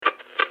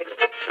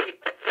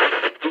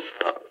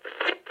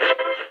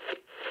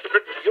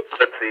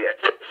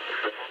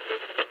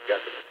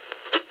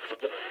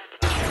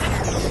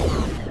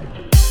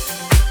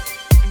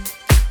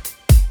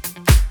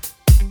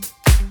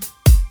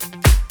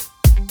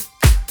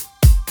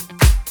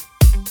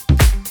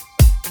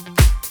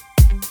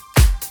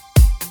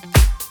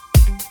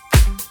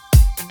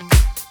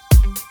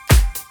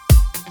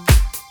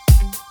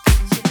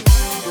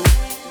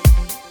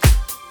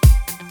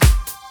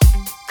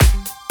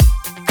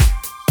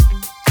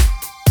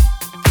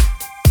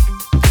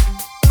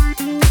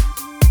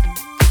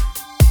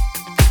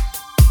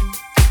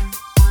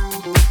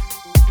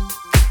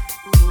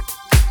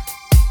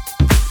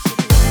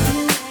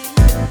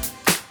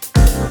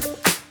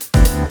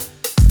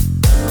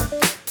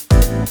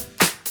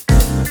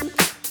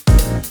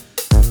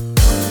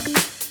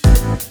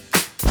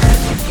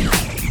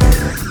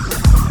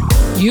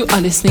You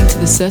are listening to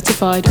the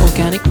Certified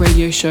Organic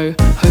Radio Show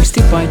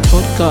hosted by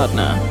Todd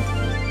Gardner.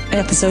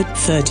 Episode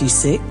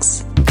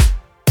 36.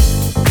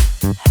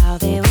 How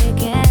did we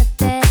get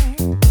there?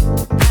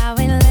 How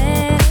we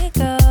let it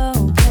go,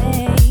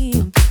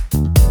 babe?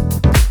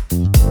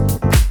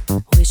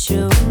 Wish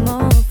you were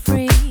more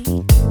free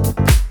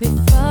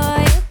before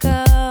you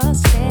go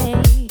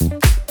straight.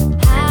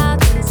 How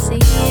did you see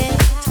it?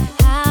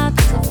 How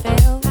did you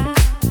feel?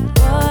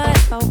 What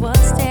if I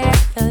was there?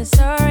 Feeling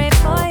sorry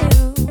for you.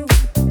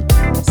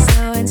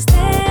 So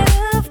instead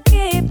of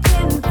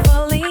keeping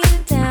falling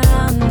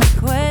down,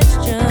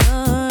 question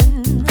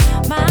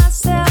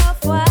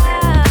myself why.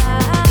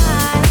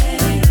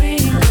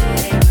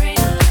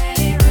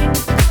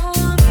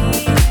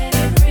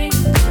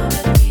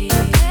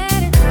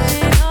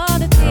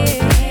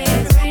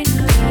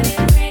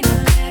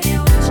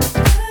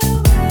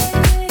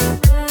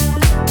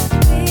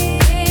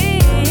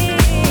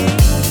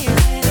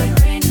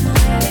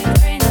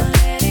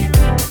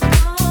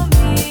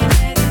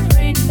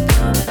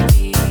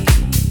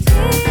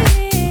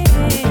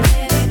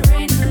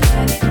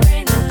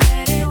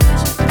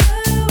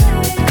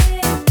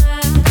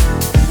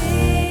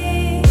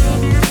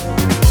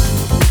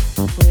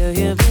 Will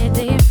you be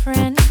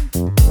different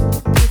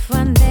if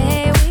one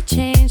day we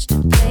change the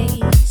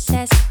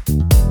places?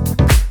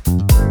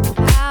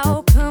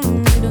 How come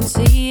you don't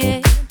see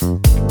it?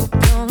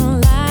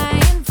 Don't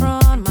lie in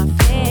front of my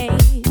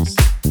face.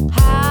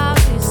 How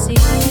do you see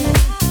it?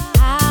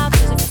 How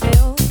does it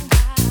feel?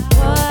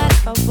 What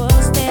if I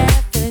was there?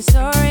 Feeling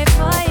sorry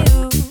for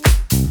you.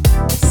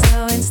 So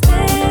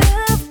instead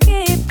of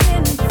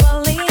keeping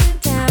falling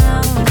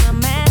down,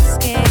 I'm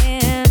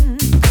asking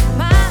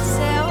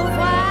myself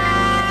why.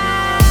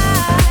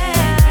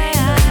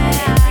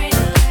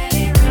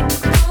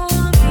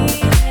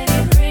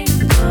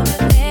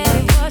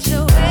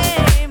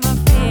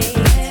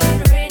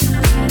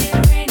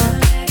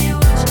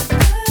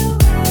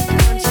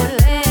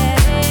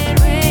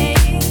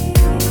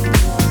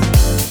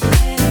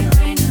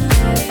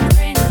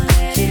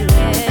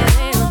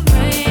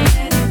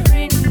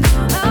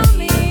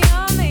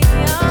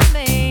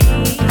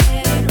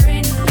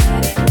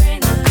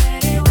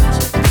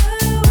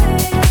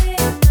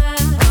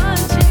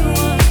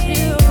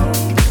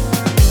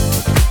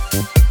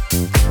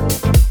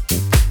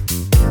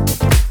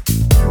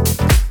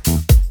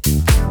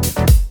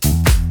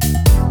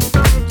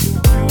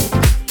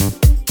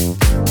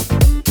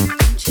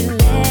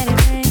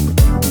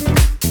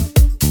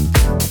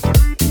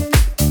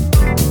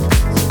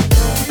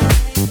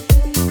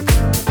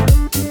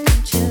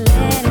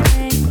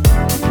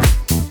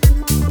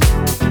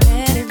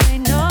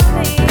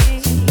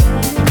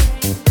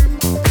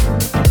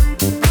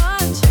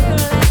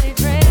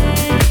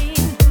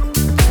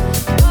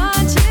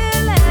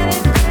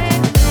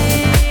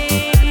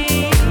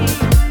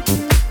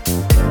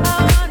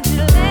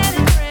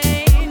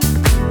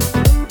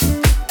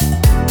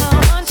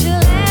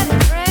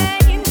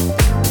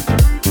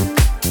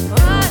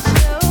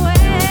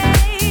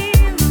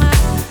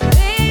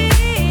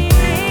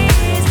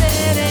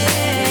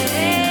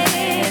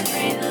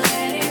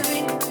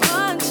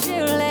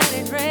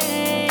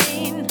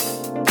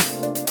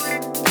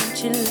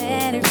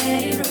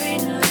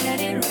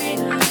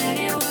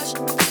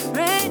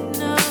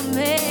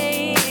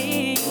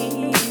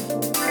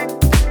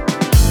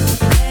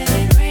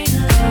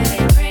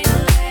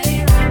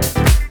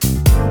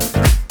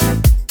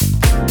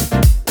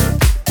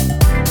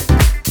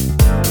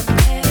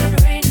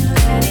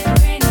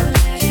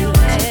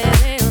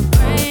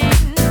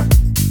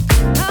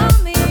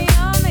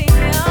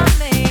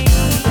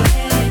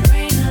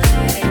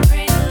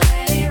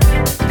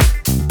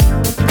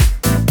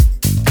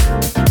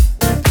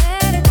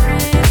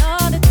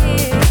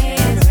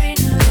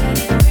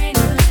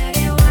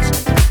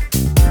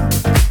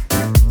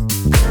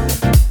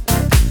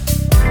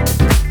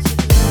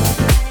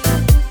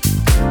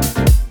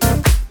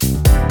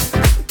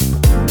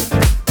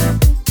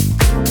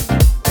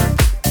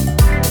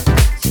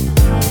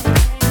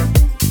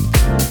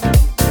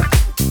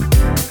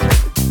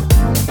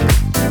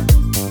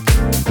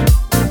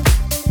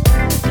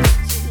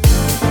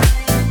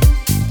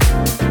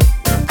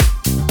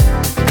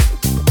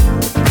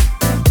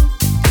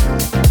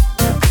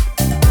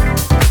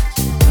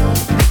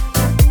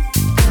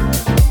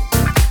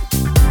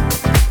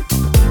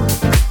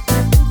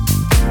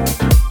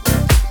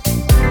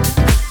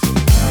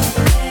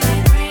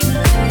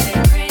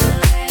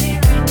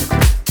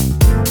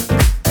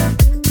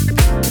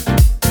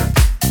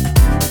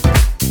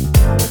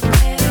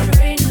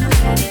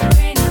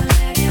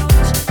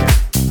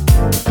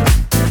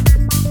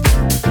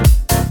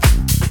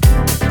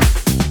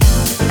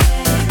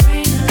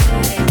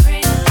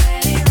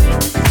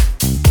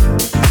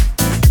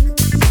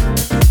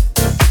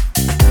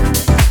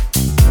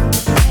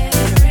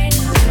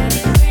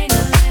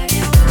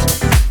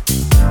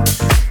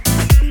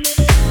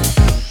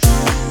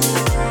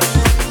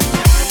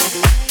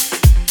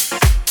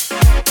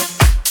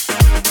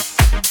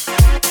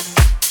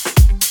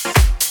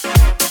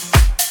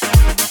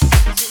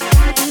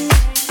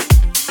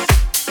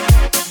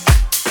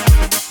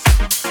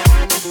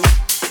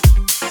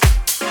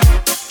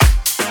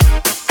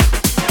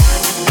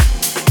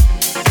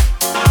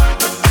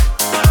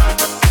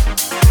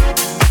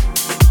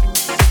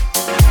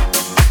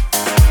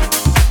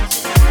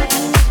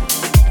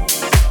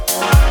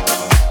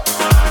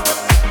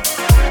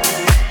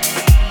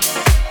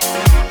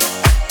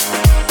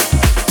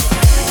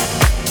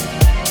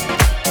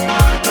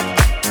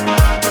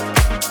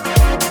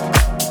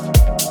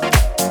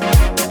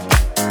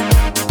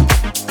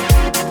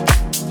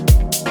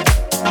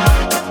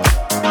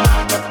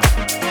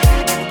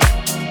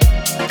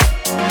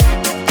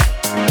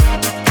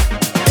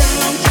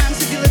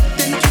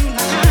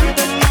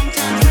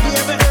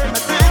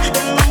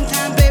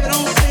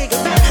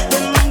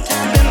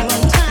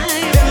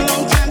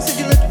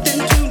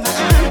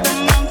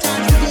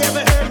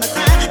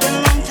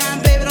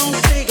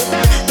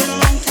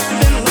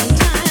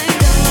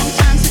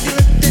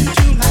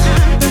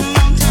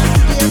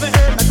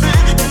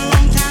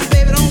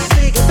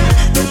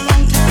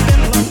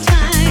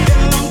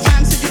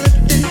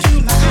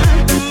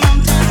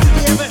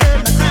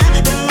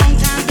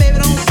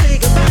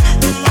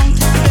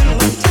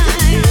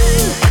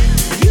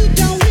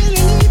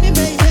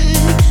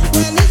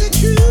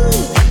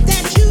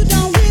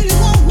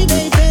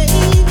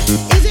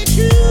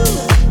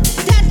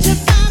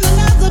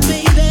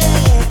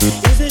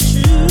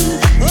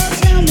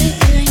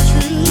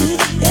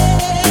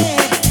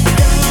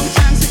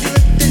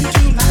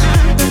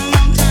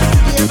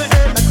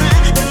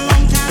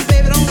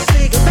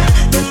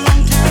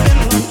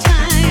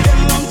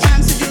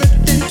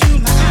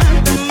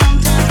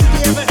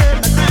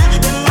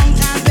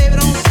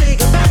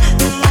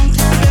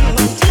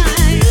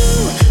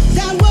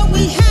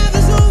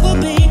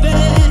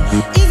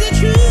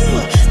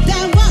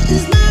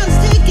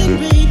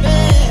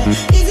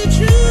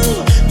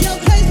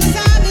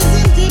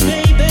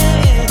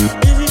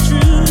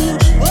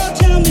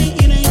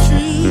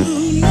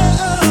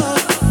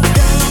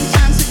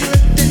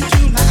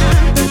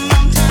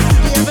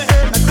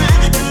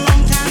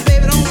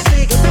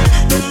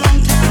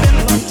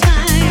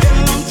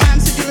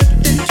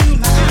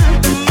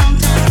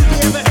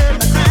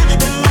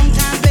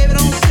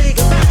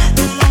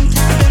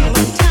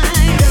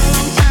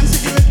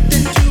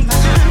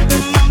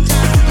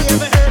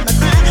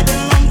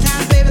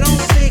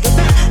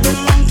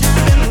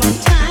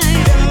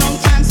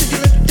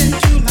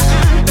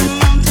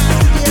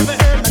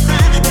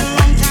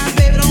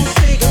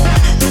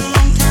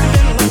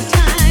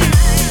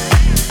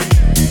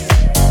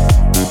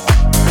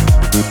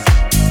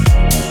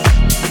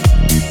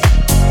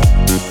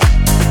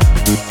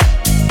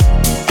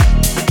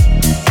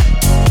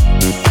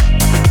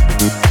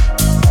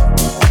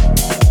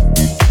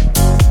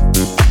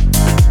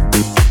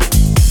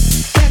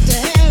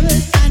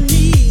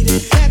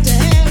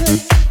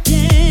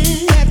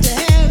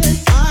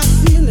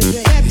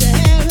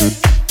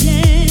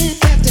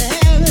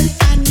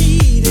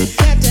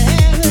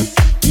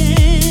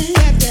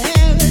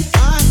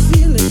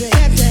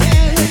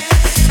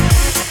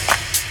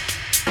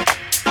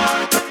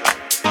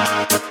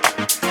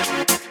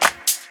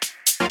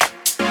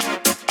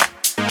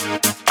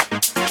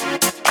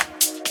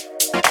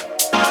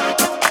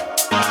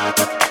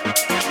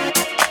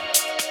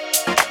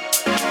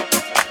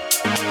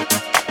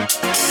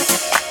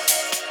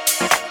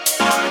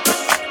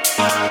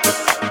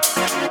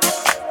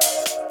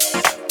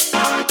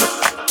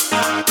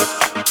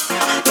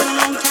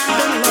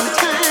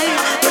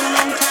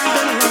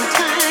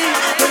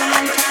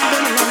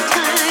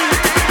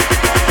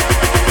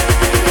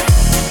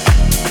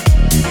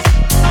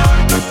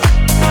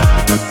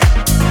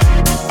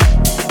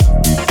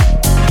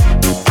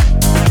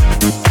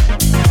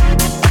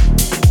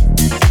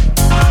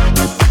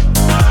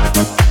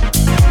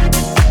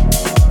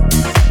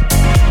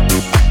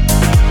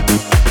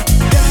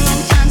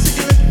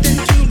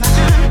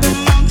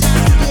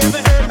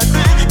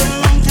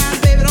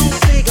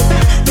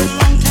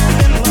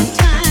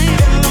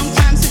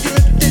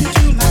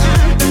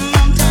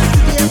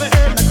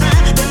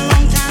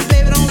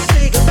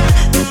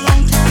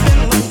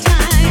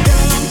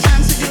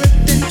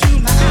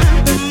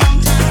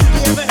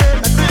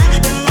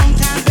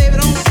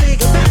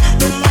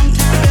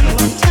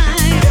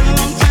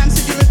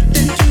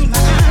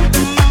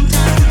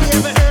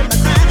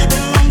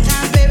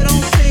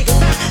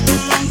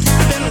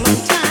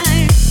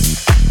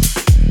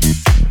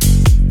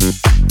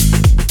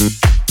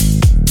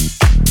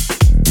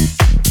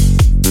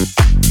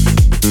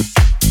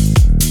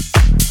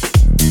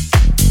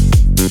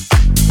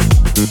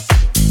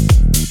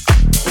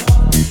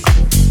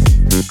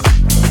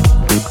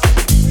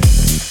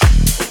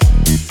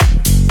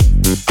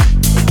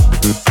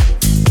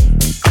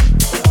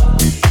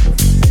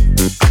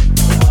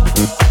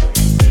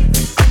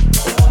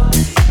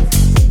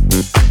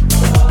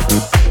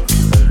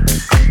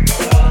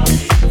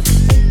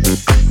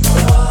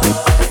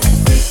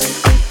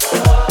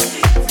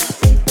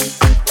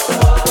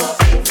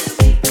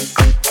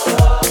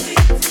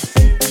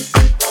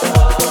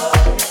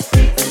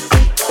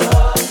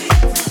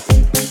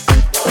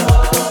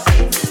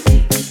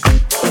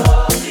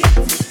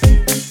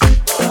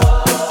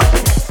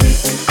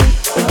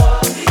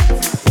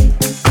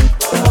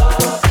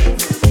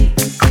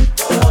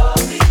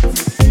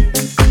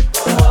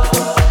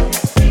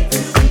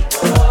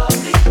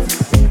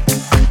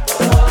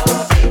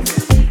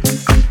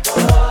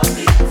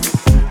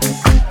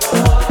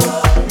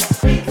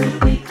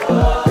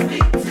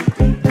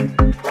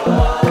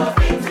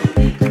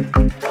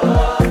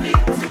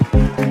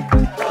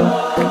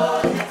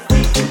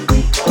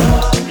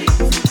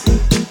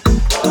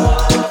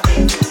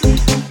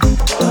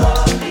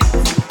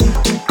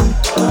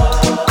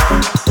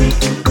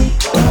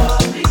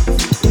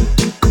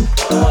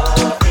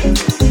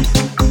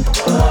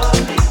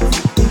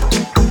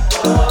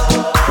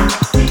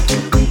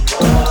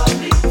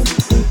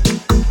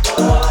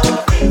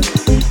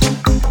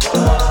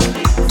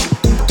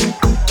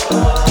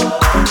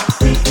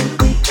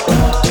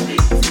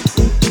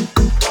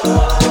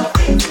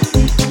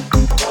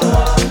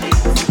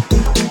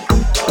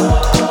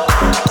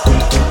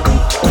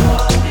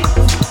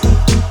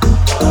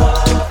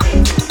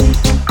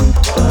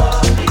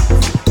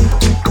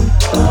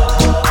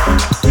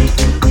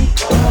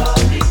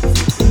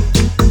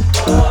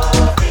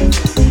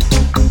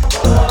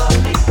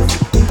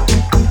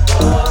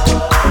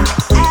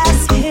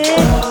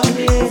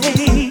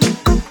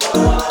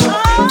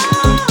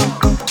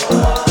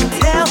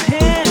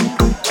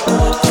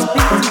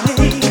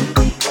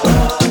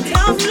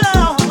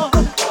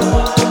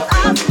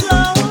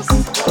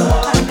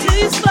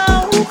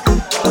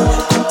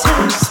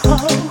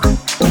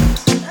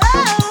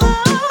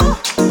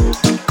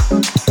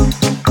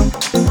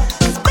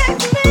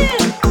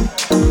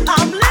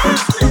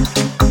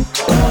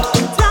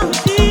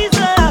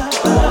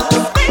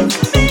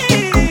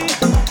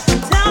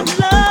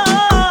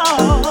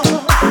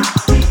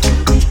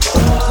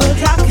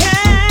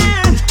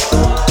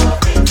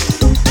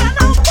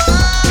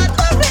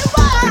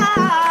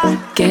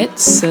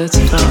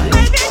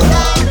 certified.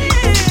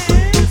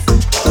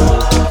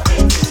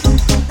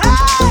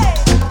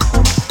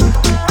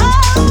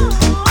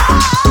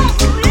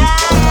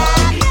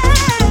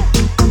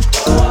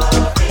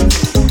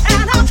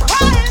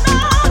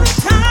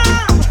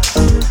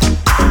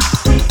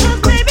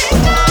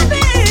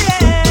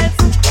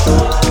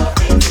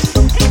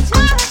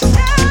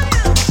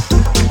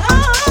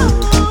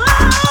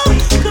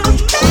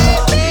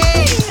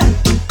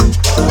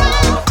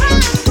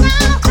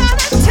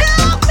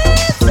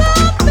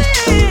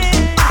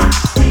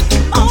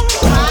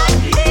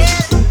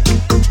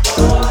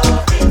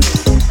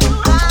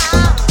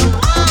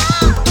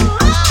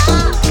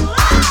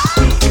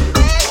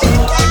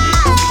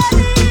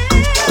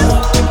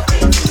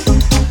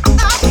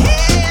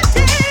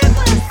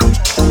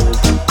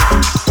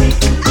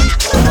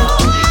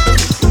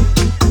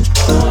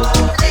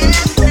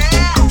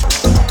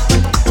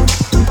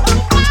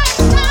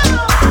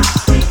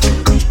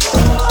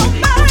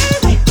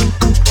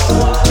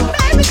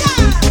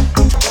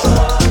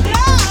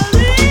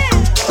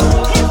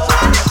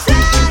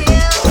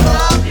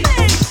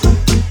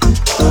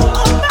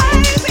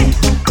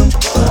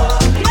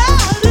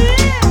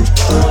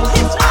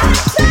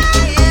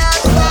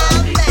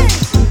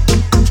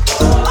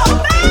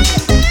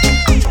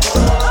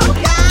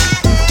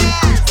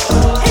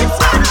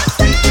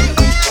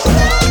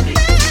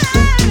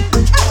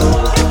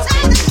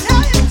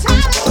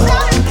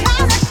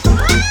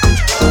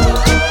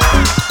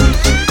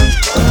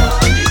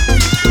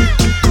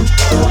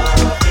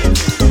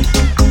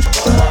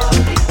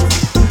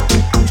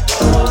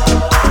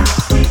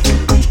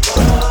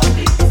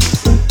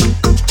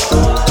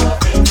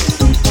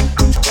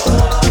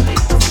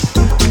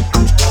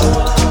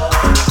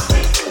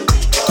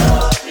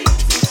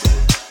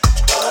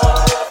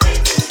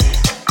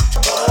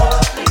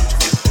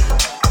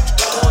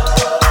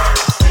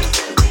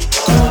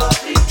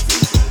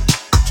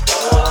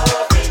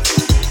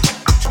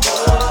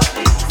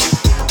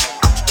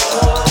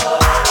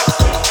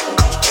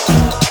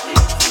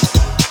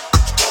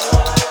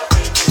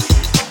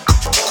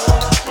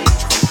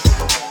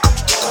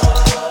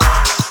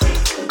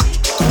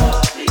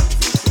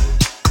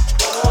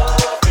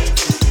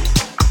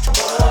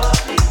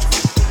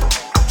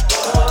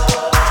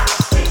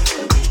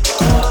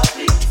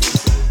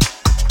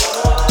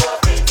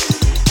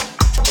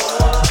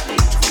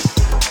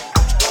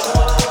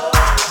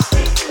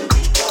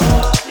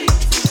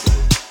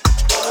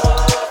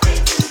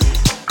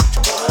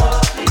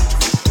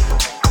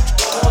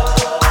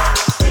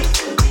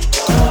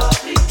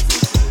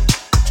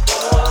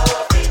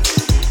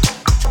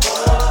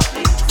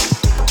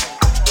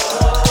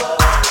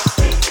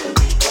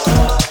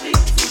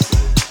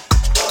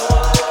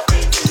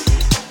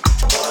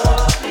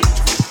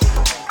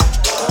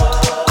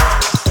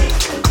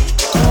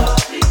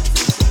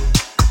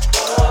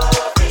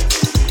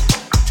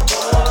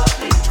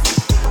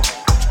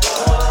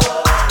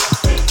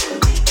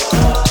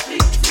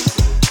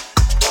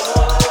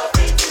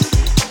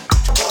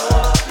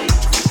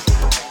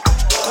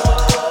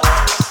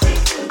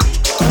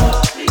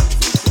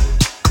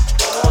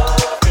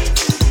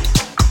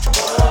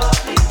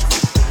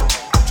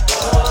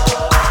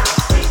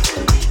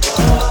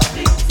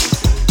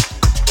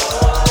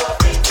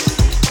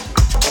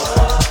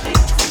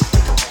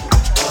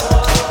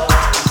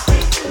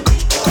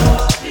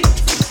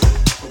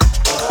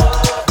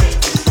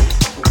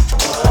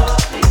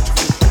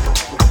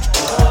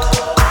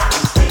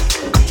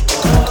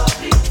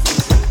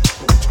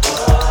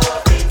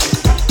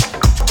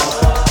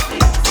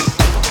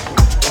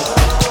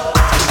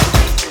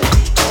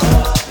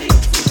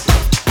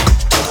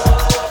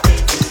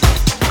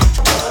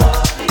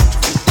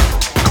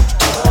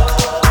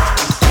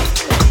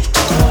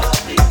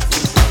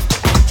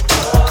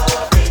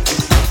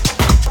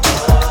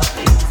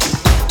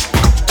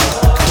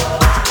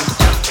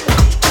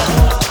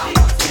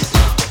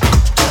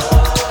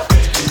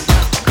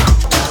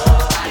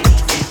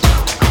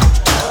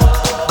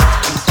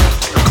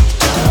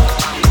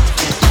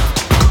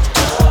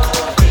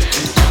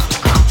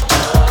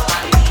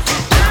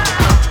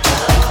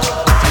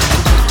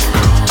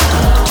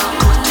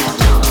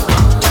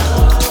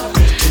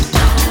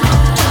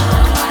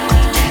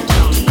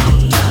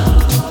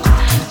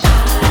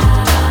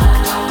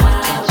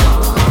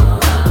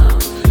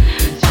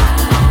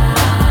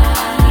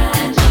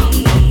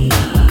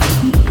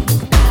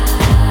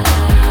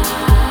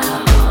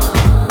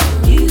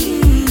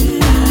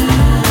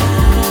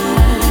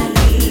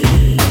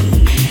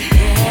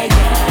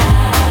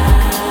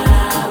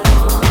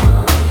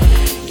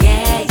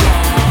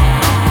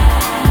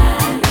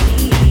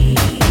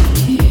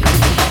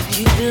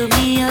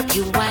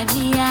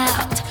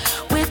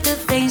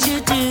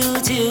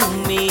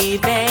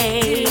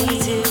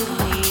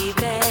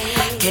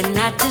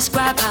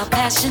 describe how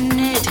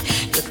passionate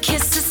your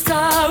kisses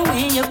are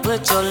when you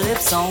put your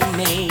lips on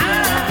me. Put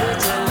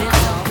your lips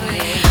on me.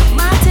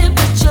 My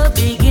temperature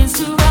begins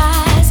to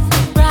rise,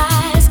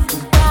 rise,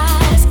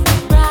 rise,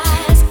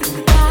 rise,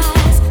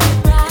 rise,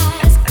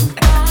 rise,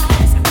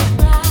 rise,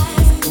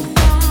 rise,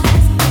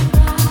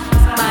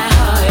 rise.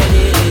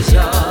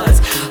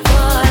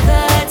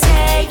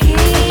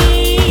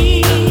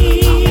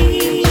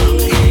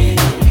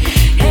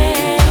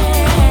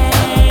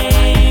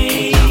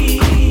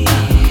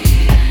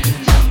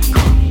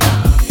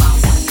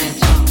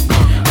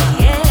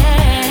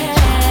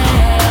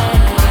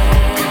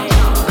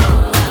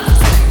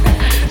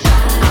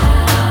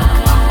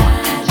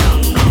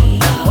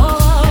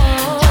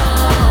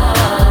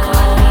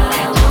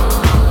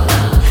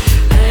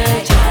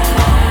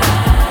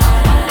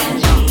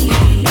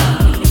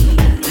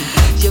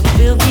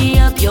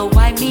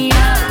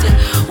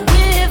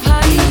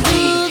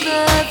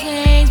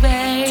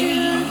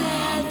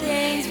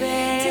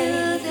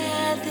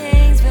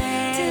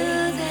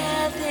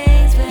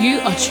 You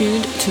are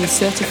tuned to the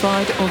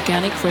Certified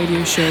Organic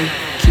Radio Show.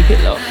 Keep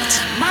it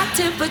locked. My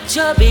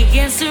temperature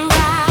begins to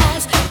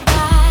rise.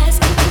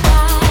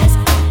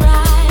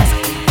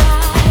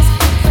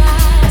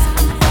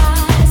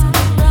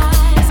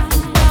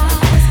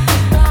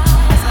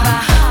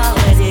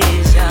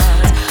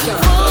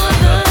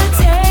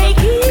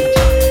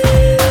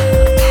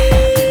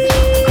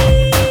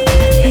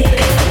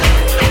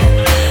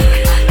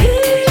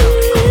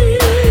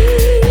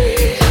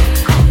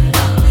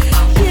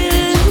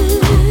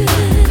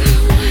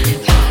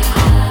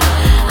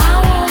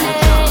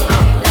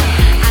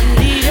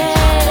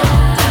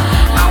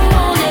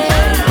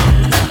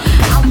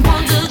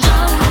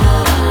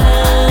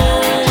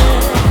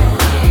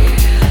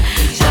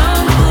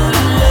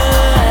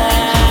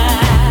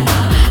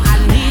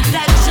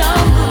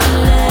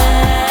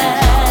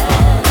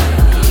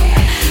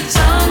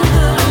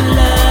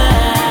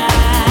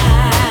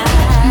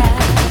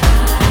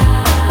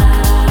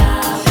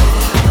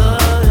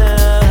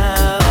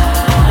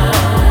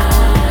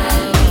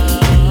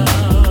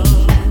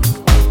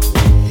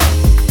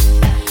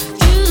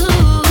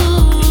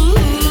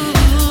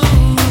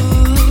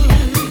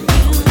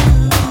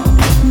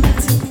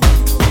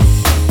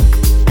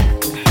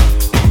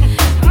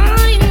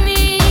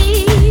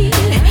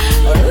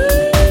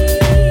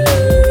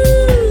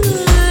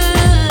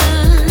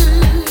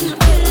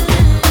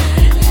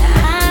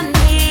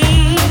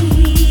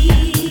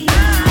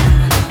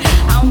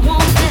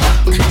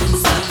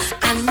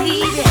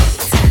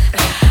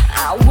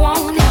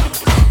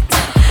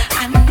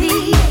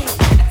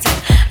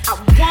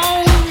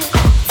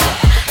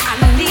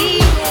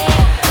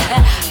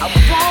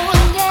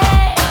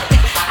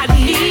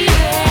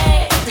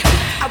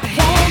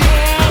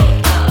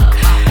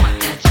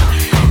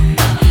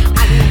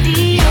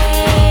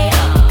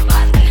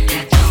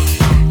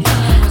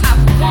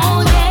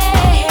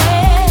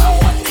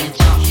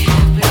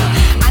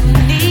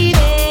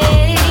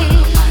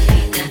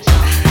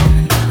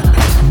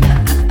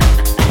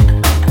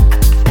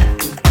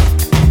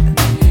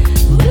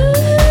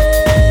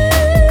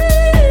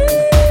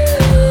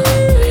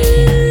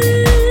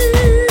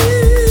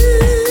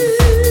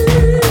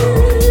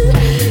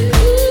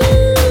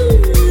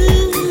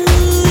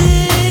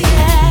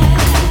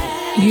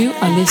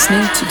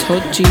 Listening to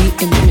Todd G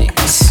in the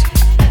mix.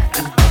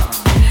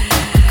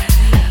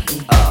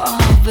 Oh,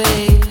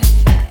 baby.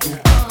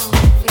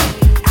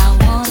 I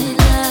want it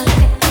love.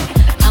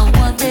 I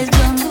want that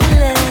jungle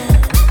love.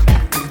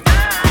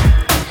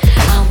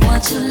 I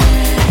want your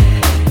love.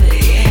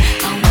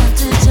 I want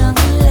the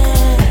jungle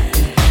love.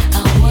 I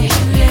want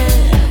your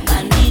love.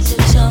 I need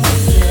your jungle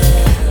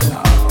love.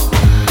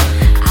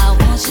 I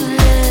want your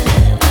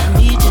love. I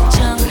need your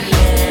jungle love.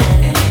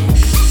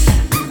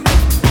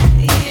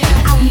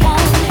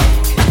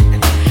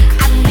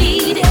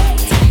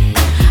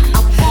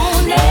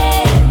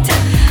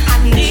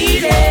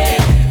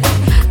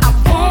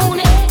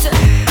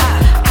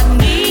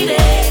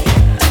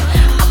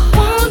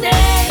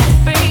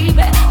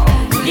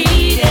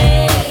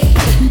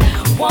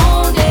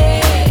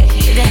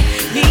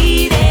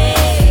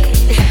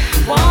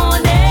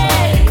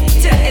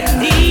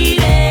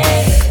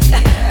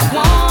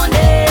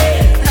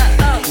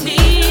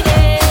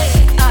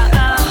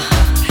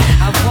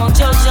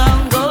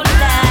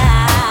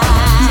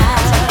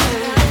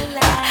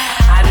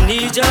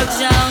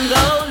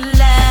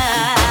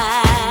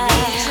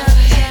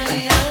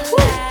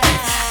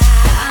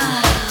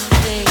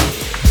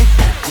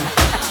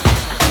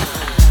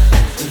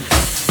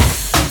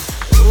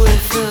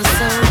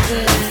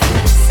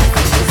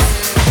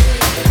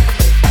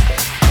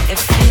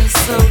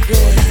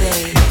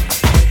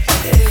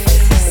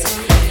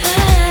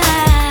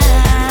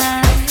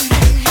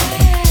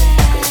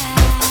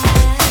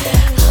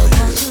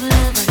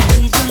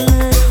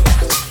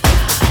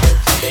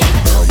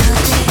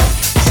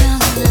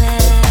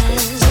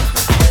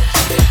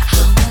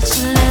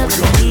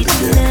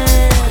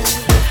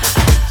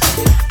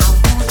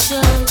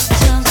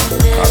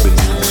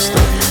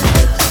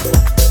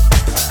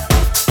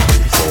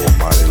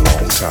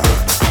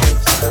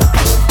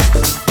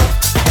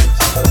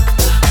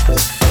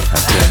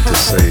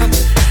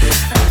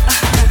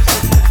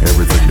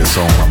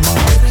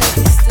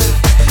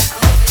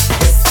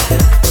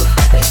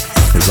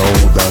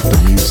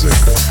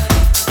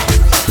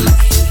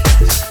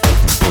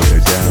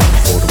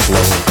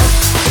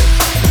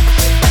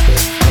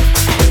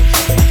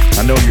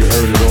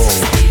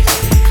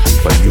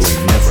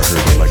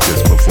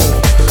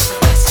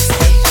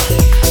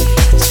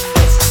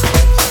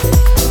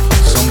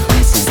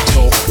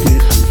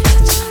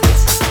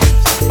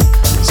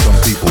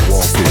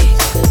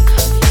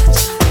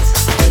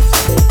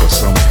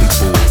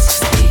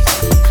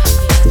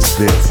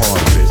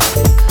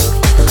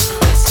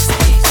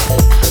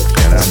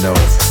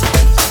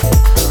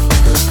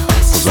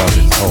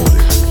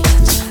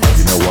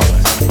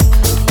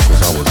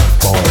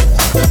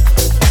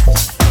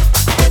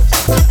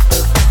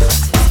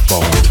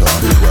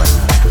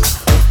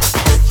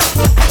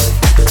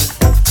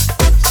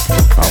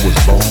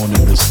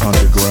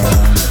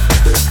 Underground,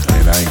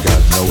 and I ain't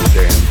got no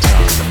damn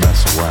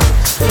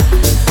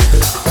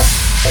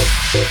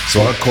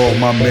called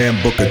my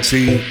man Booker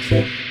T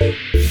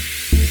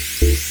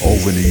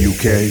over in the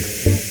UK.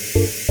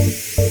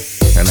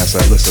 And I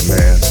said, listen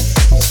man,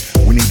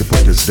 we need to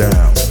put this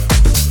down.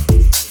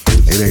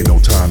 It ain't no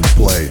time to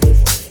play.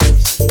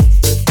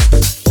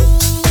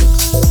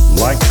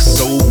 Like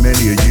so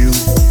many of you,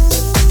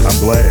 I'm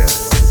glad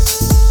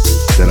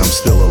that I'm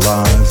still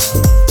alive.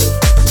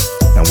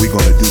 And we're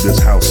gonna do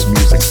this house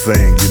music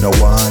thing. You know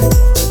why?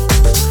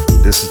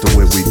 This is the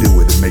way we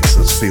do it. It makes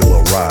us feel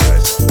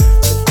alright.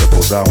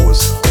 Because I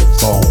was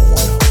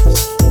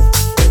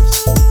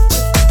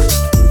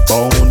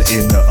born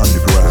in the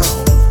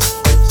underground.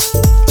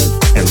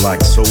 And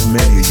like so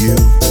many of you,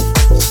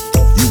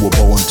 you were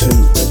born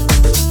too.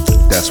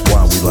 That's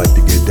why we like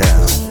to get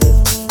down.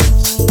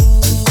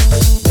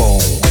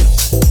 Born.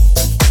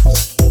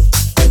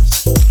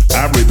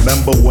 I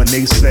remember when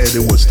they said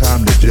it was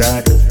time to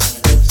jack.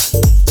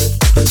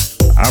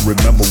 I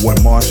remember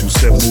when Marshall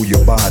said move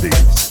your body.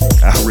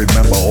 I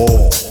remember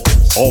all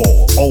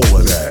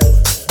of that.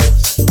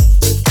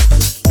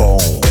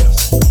 Born.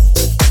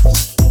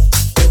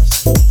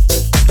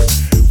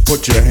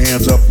 Put your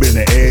hands up in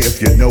the air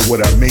if you know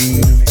what I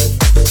mean.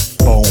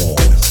 Born.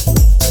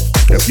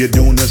 If you're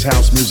doing this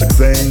house music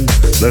thing,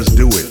 let's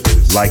do it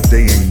like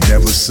they ain't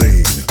never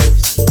seen.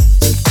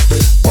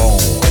 Born.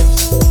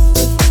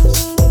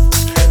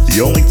 The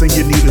only thing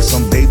you need is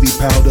some baby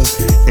powder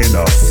and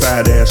a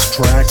fat ass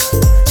track.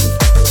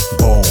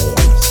 Born.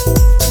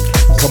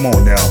 Come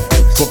on now,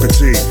 Booker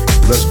T,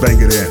 let's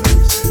bang it in.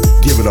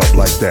 Give it up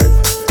like that.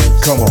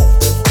 Come on.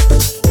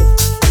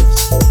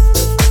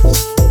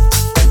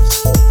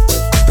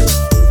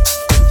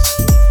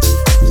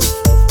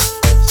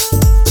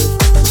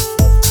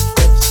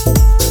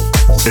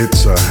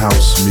 It's a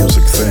house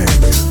music thing.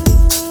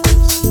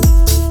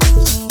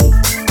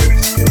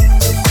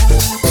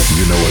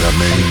 You know what I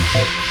mean?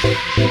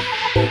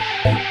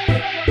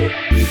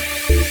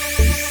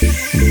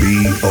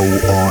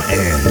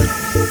 BORN.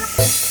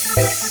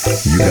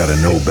 You gotta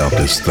know about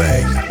this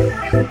thing.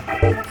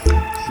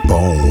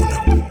 Bone.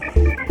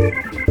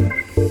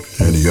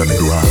 In the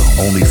underground.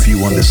 Only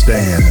few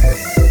understand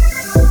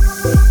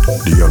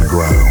the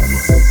underground.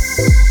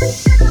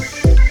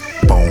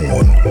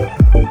 Bone.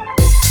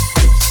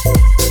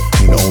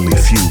 Only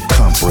few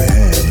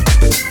comprehend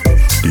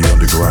the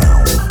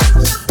underground.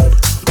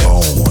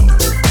 Born.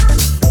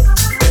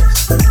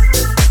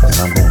 And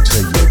I'm gonna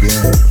tell you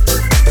again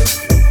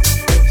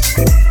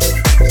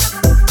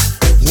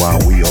why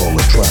we all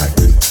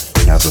attracted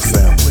as a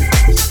family.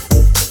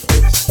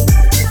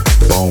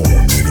 Born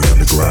in the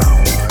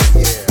underground.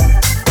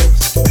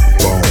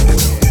 Born,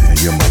 and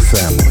you're my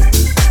family.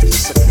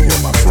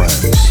 You're my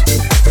friends.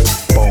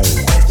 Born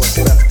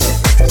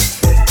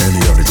in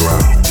the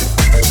underground.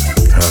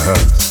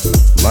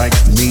 Like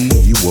me,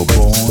 you were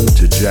born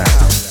to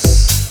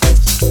jazz,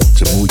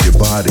 to move your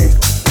body,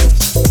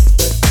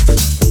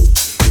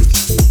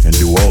 and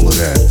do all of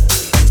that.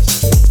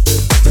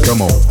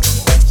 Come on.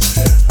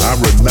 I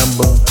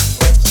remember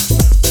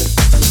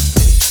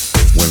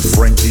when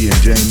Frankie and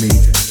Jamie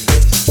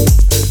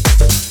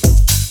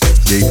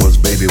gave us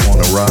Baby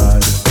Wanna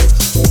Ride.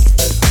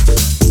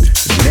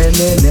 Na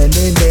na na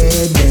na na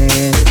na.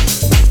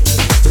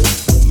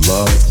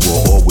 Love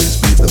will always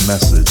be the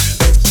message.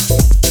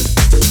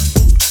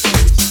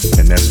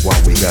 And that's why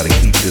we gotta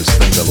keep this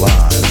thing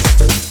alive.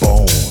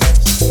 Born.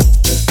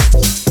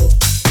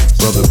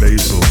 Brother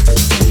Basil.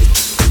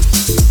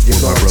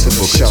 With my brother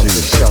Booker T.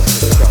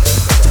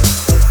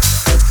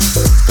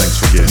 Thanks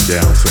for getting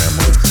down,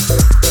 family.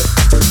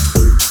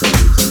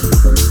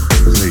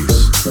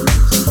 Peace.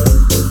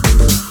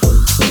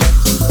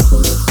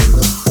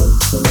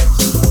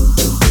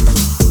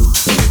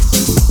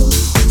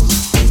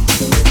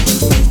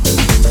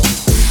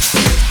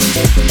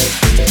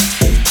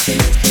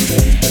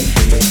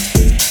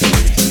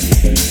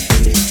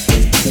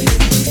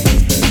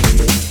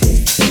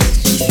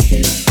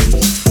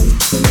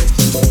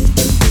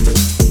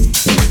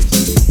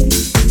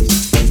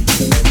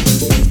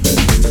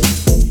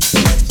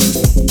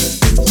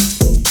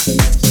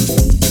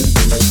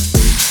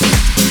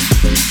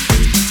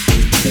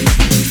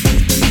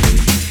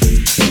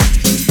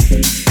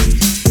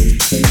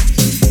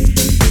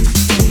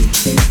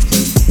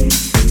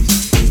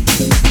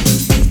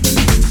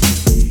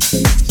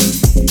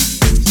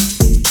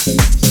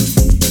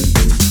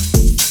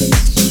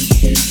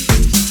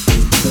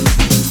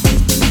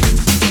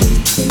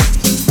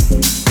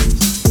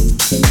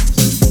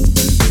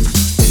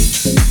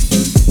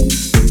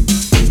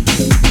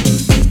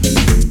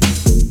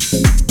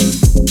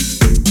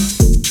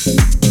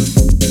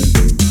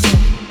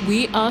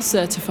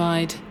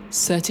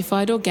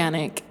 Certified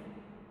organic.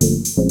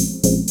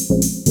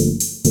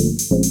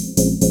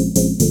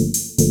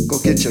 Go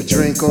get your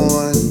drink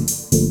on,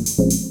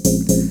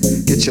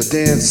 get your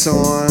dance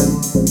on.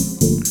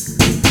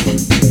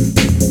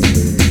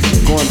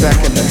 Going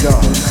back in the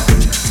dark,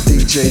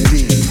 DJ D.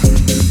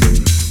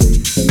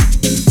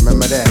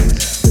 Remember that?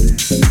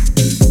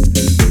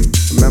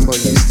 Remember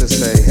you used to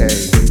say, hey,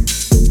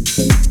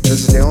 this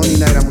is the only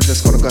night I'm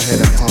just gonna go ahead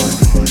and party.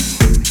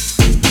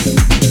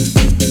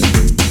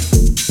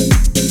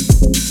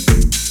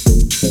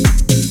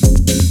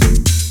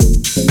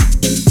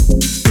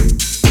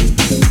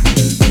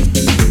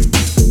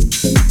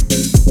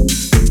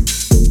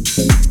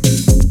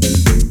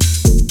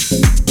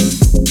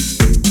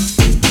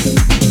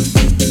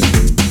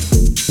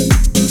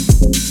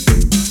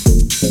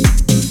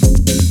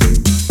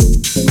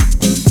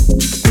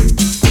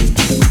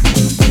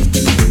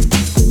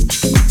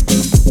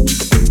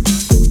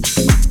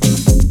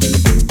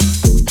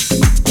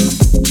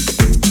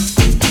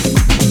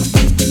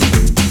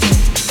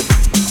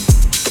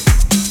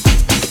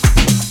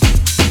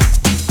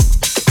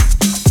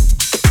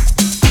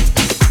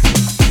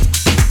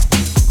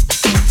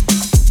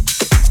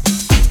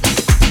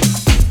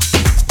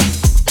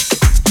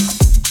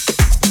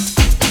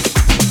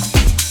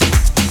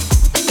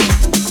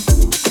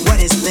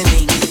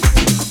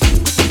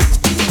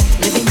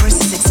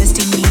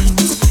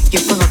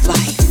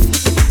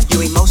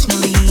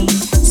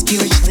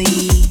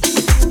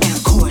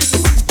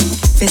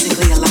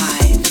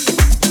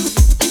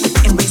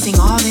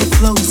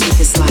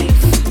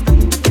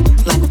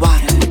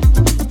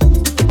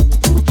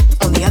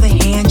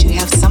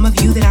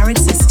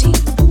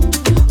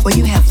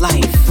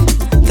 life,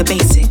 the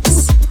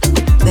basics,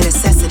 the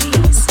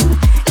necessities.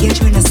 Yet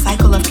you're in a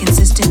cycle of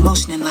consistent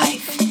motion in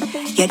life.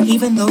 Yet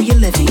even though you're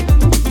living,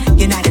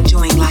 you're not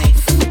enjoying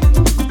life.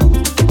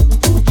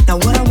 Now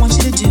what I want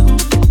you to do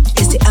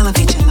is to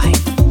elevate your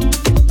life,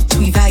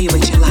 to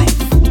evaluate your life.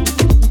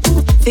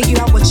 Figure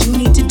out what you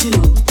need to do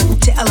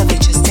to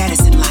elevate your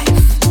status in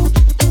life.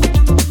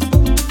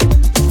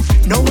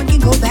 No one can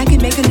go back and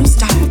make a new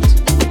start,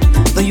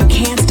 though you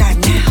can start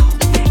now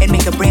and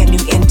make a brand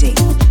new ending.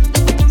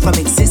 From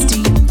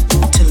existing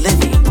to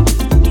living.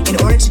 In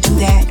order to do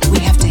that, we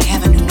have to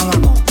have a new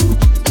normal.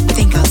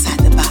 Think outside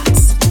the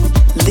box.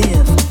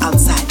 Live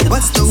outside the box.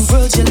 What's the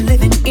world you're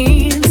living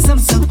in? Some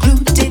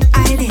secluded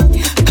island.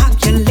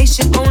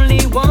 Population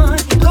only one.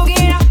 Go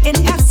get out and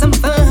have some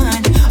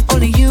fun.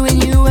 Only you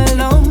and you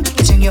alone.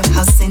 Turn your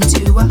house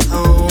into a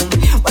home.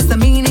 What's the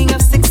meaning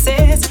of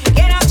success?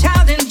 Get out,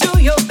 child, and do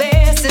your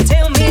best to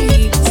tell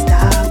me.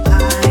 Stop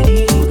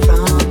hiding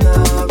from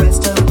the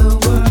rest of the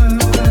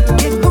world.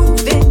 Get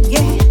moving,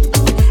 yeah.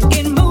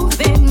 Get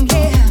moving,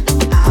 yeah.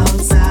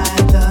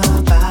 Outside the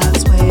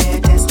box where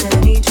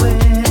destiny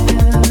dwells.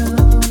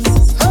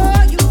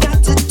 All you got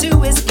to do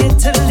is get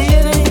to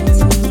living.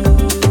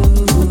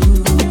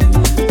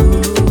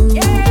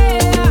 Yeah.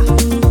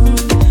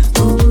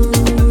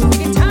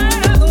 Get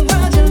tired of the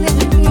world you're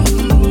living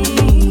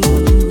in.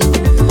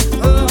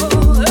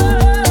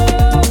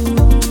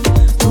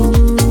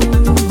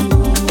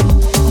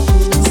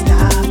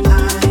 Stop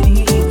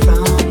hiding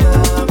from the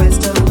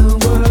rest of the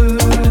world.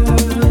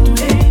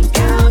 Think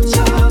out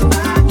your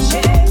box,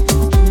 yeah.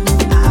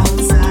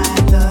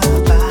 Outside the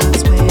box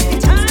where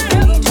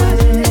destiny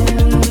dwells.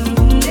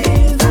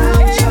 Live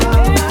out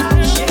your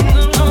box, yeah.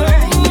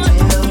 Alright,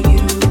 tell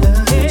you the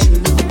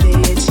truth,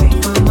 it's straight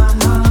from my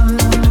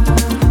heart.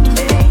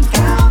 Think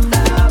out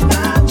the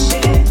box,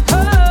 yeah.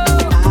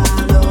 Follow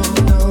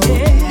no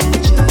path,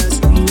 just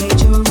create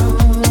your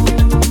own.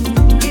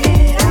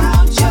 Get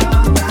out your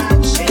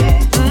box, yeah.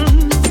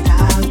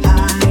 Stop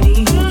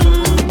hiding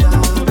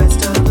from the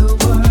rest of the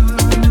world.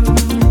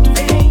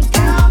 Think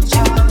out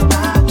your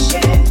box,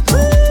 yeah.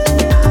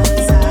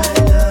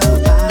 Outside the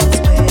box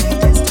where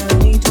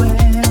destiny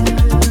dwells.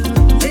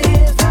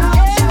 Live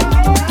out your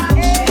box,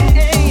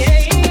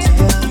 yeah.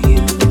 Tell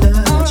you the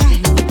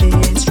truth,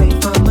 it's straight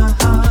from my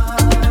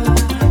heart.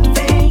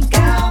 Think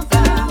out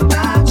the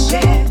box,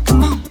 yeah.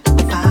 Come on,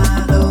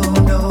 follow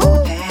no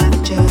path,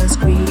 just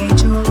create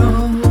your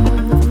own.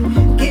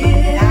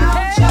 Get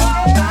out your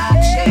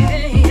box, yeah.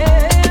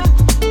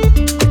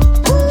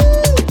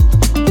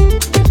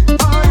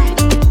 Alright.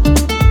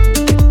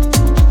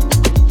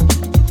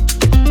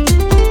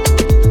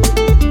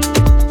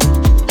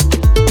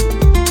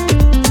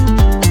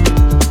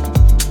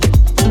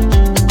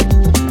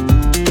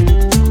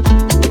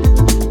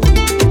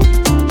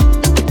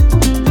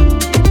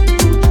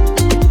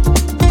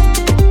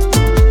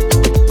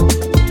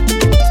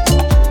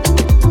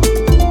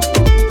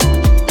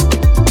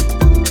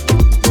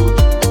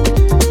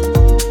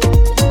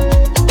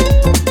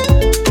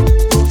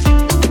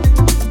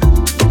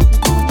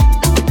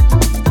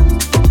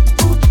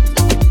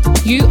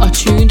 You are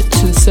tuned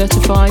to the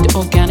Certified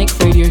Organic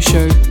Radio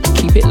Show.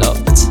 Keep it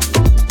locked.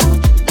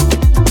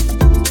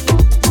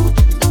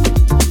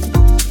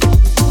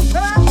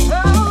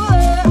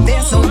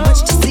 There's so much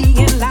to see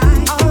in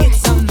life.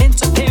 It's a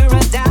mental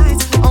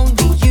paradise.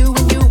 Only you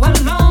and you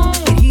alone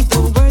can hear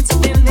the words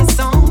in this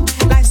song.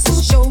 Life's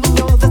just showing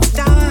you're the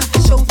star.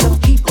 Show the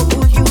people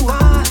who you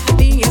are.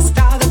 Be a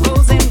star that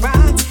goes and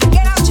rides.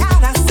 Get out,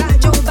 child, outside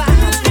your box.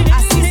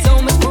 I see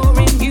so much more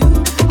in you.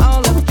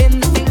 All up in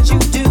the things you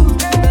do.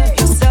 Love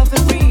yourself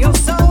and free your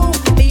soul.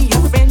 Be a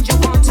friend you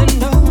want to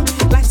know.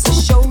 Life's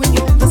just showing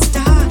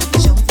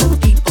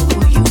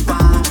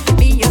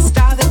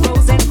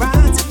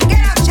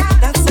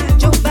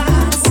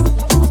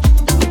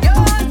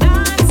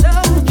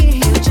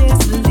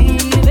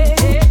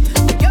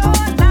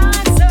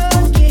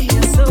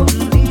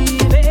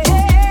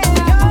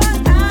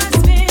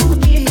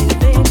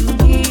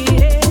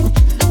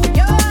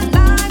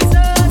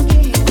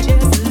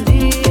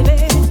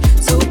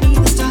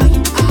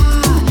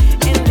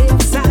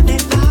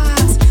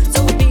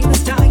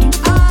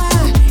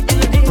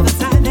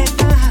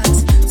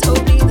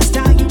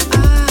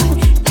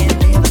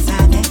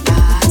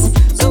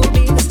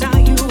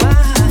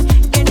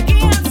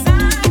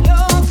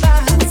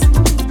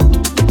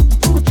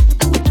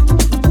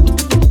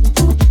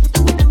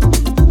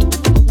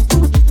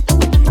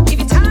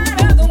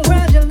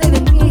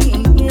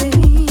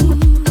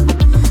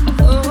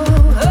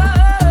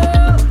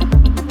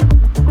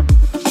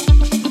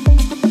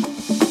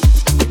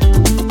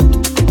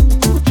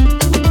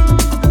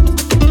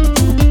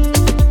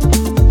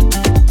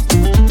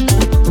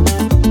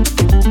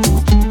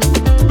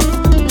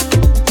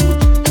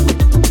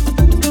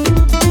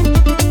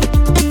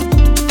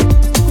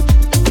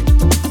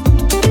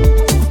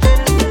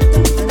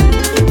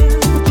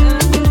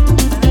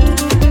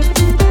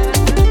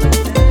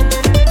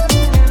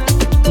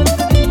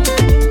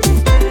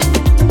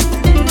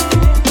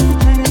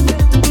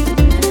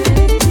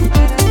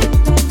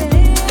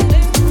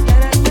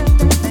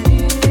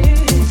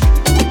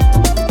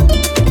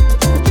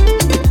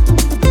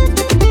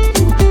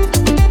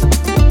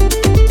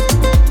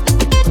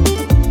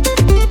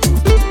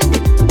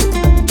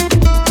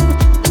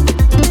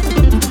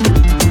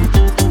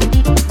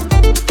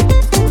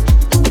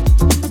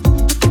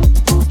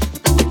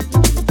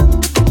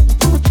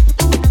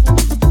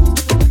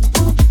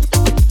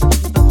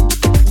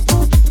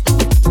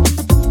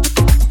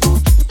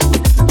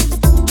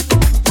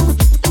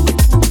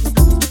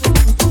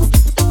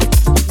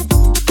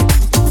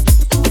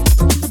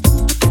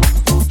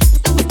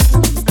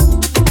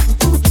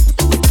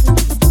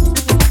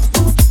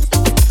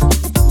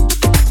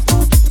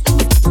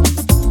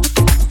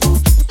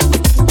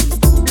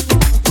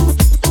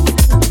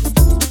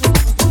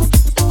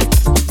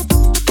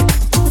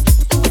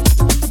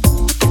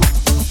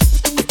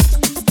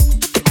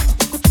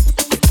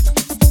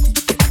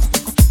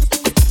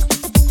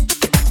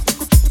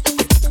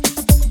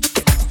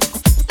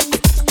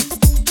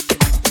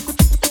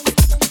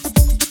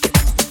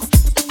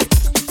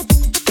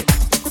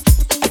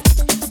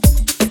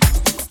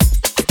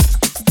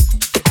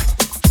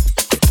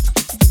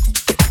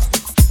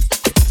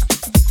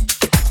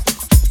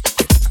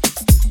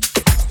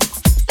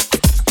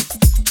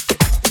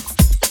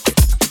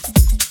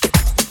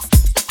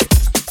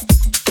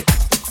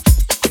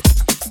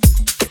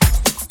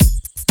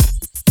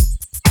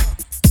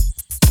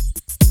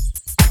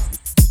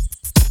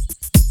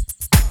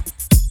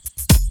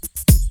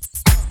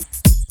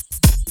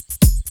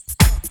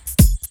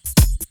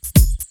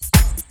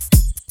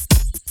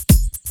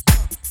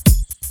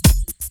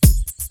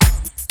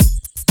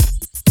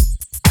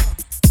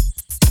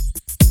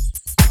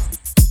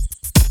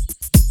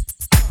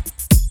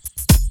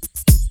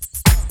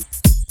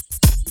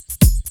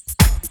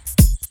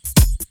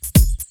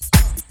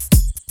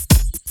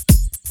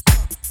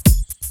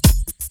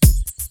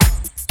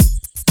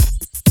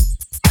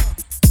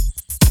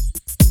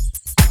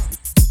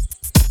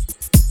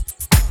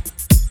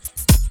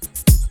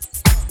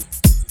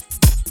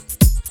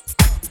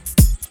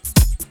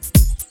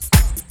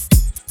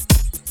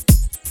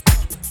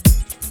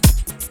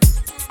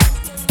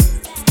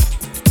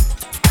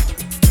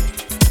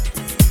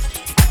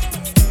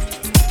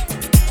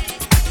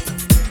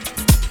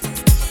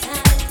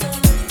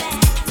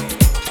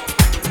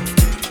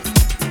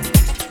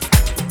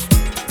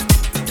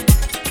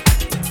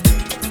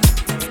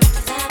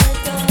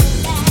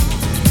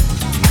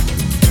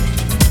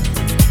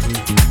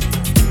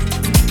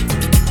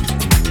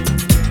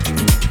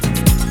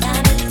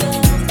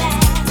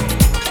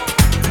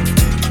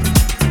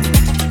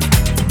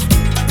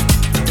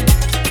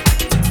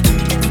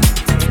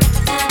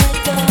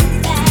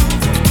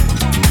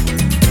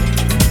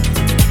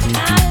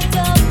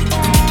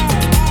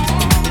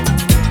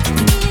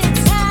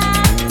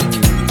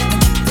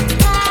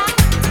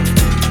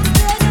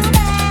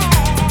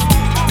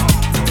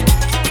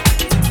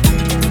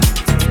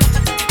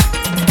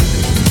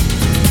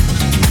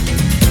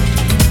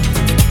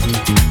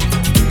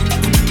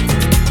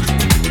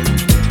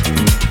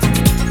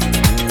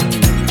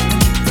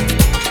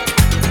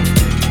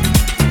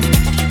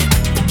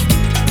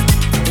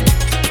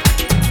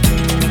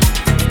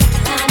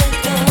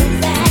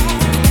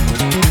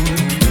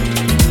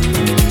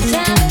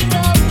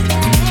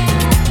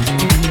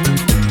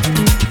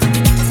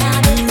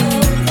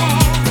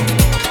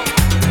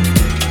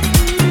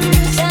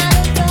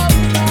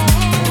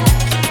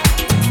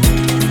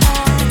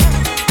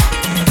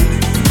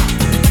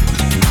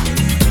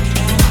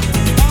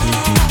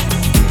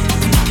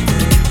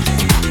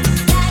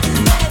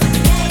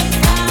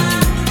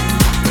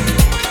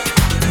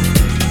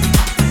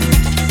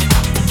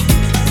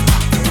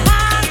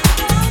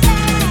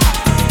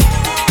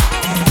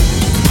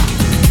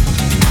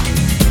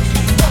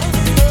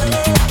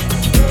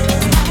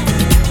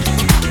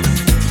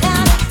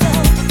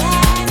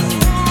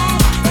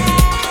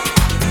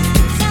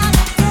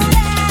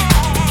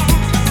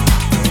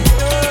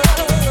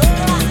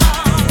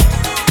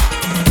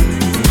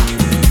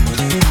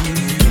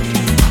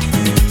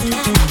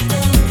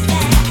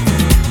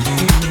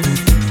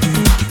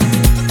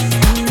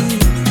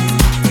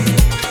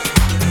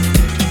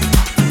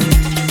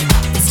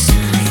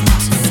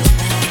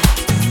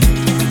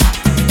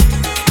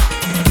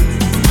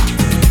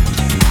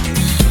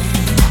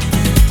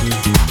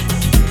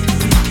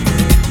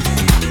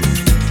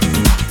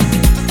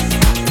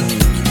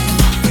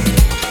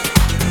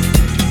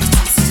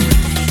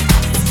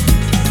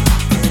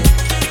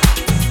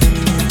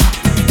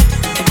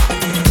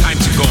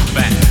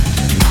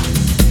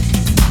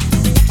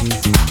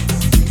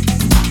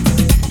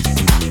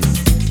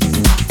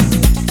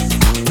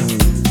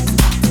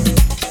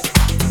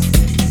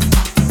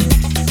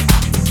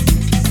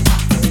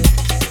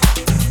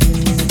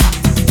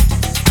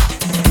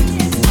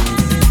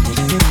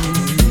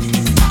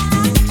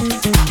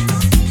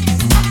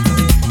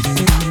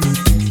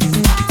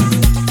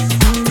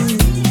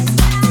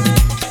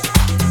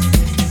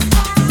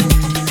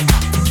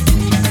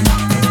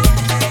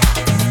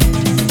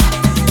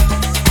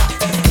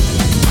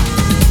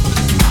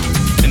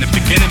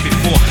Beginning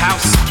before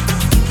house,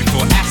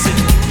 before acid,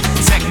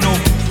 techno,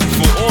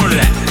 before all of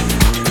that,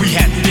 we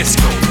had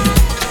disco.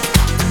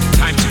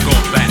 Time to go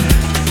back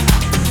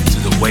to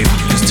the way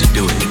we used to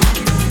do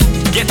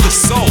it. Get the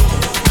soul.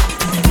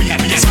 We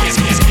had disco.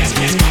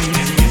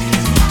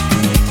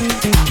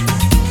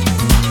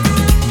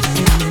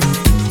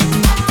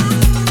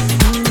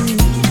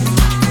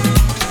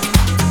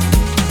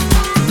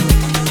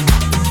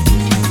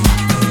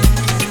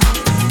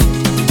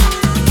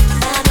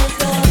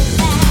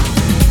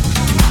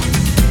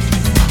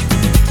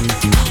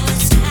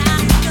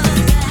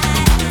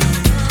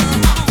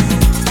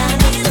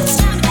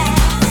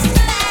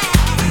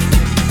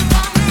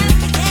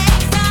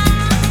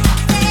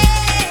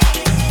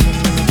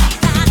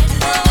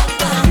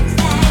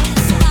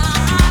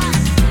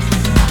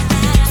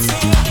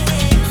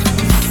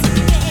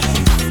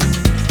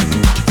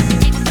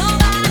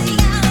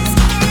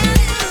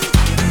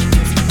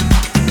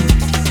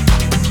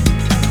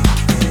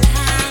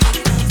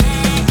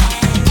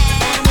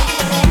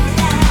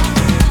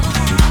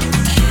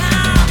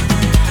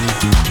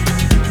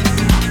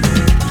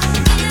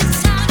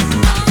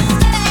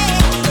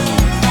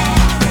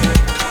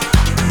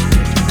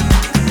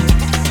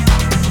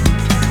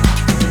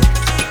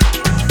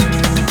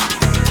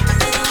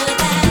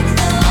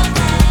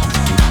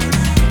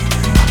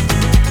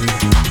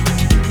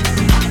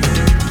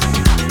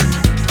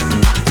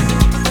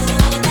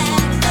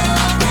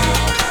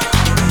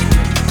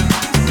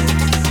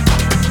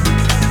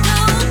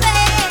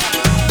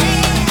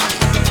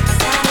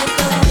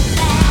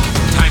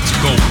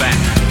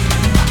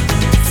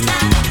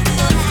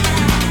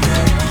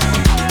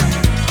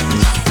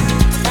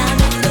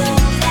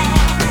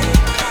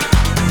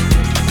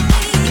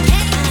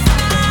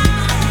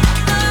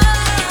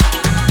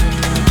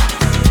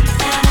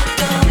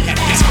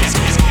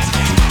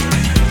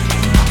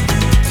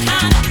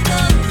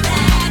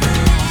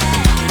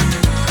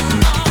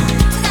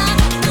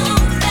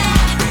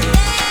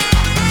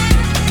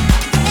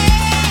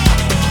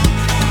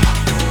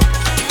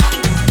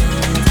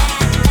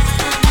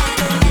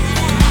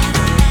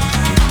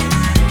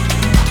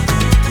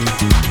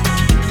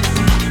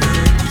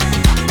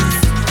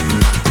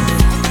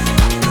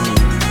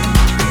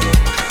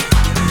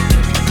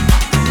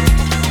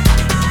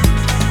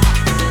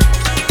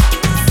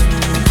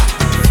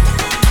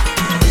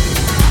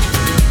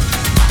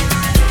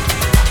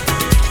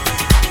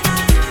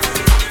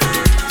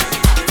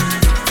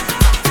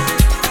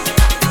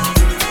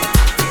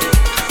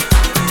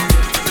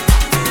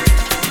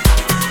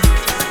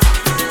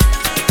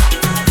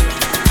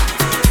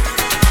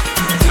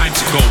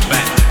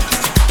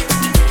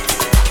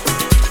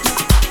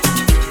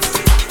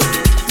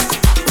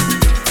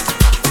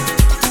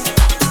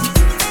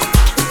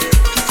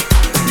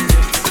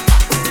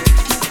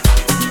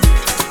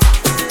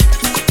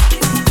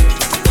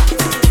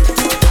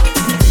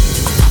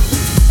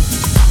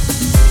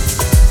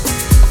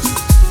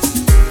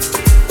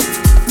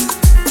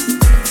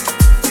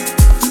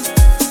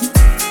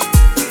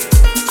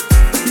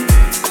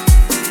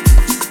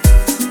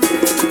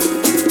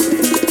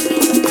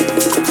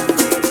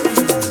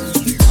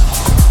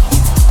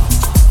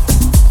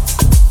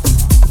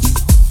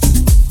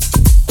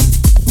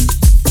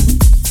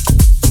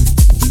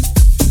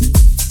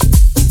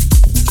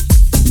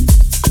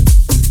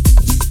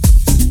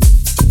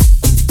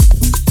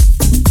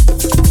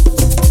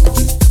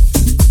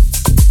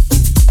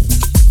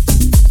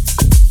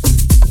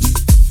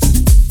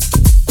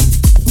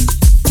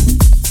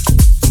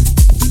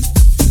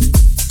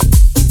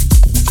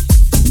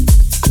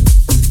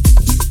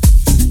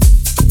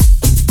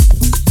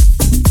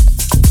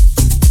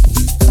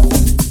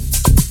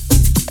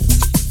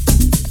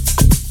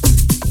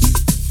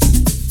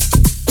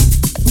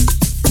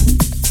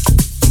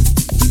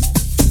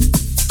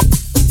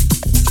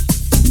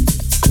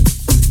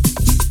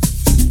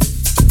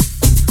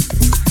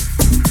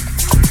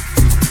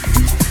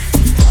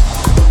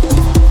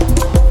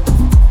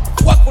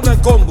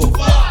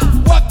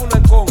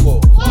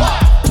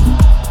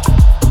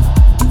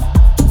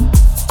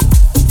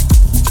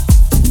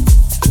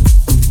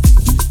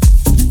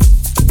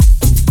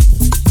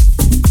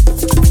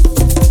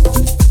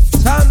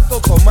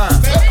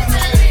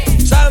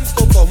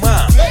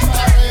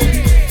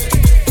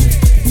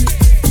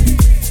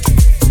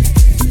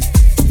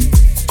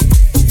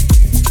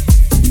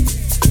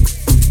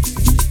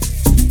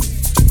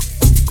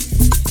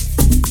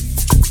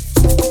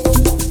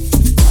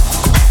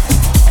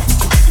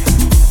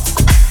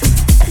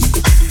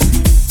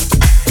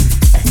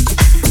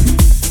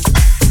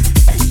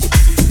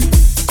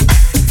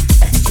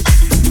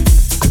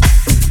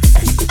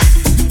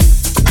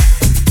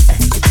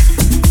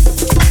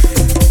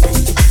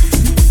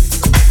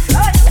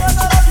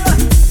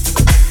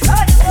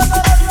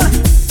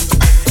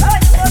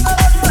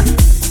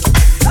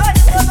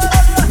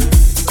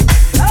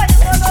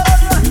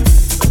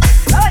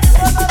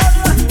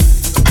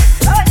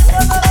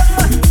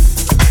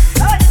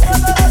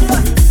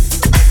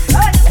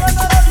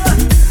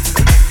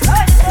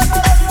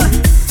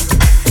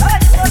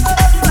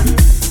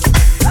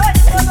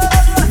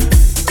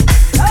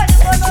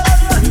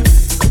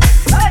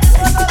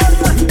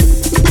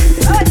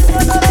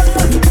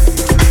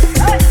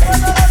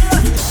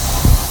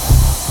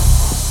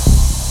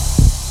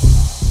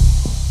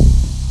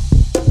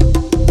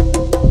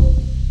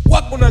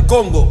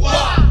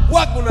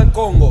 Guacunan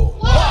Congo.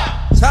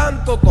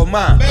 Santo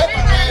Tomás.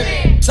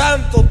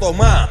 Santo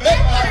Tomás.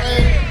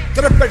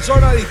 Tres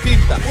personas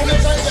distintas.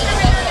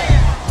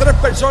 Tres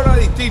personas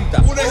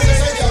distintas.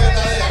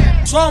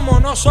 ¿Somos o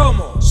no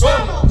somos?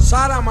 Somos.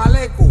 Sara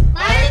Maleku.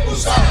 Maleku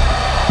Sara.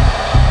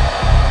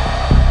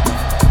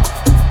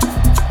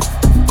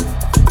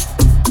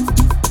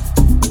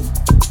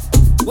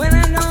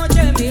 Buenas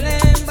noches,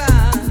 Milemba.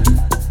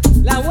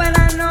 La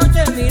buena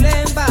noche,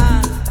 Milemba.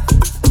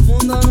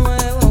 Mundo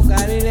nuevo,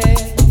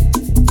 Carile.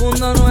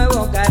 Mundo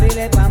nuevo,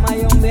 Carile, pa'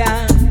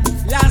 mayombear.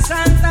 La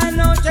santa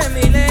noche,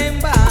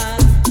 Milemba.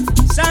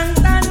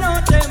 Santa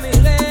noche,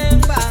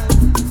 Milemba.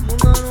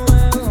 Mundo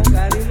nuevo,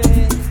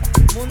 Carile.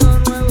 Mundo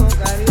nuevo,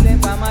 Carile,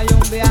 pa'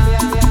 mayombear.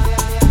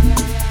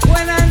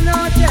 Buenas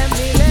noches,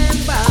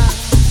 Milemba.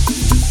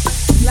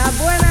 La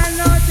buena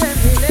noche,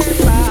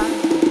 Milemba.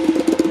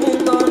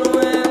 Mundo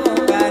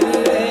nuevo,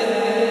 Carile.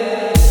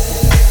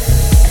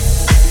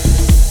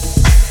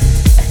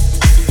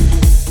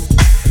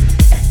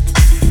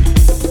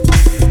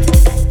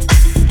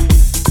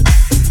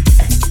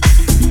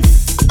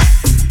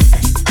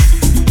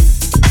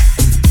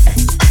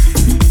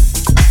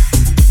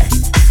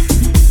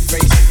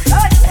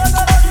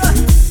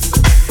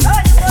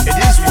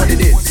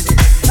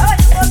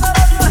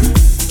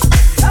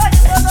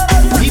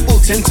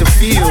 Tend to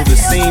feel the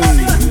same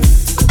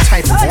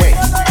type of way.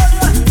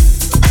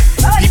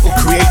 People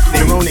create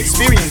their own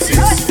experiences.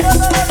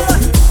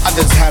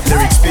 Others have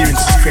their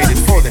experiences created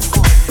for them.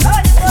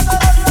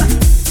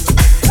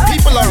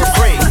 People are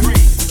afraid.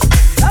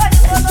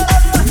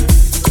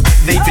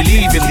 They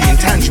believe in the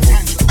intangible.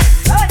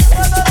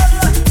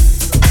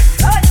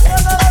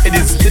 It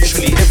is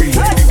literally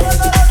everywhere.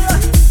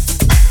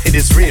 It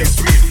is real.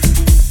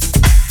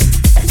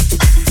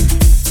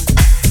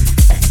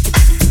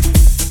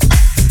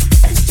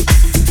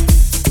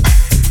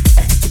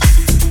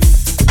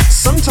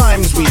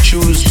 Sometimes we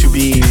choose to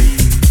be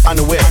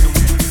unaware.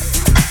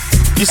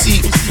 You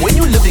see, when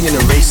you're living in a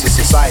racist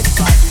society,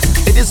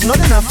 it is not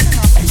enough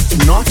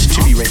not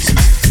to be racist.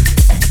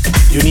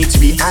 You need to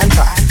be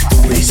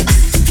anti-racist.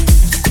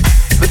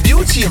 The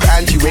beauty of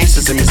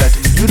anti-racism is that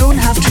you don't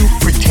have to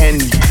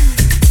pretend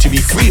to be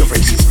free of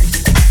racism.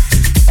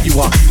 You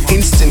are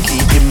instantly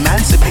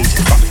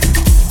emancipated from it.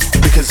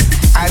 Because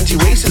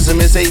anti-racism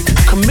is a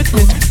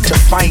commitment to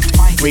fight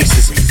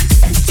racism.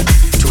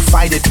 To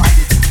fight it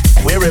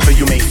wherever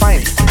you may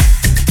find it,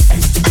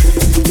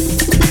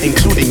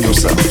 including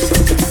yourself.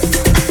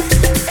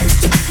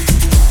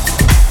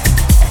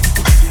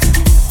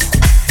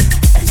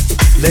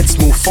 Let's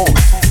move forward.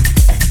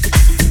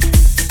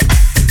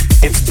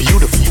 It's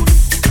beautiful.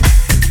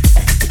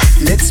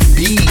 Let's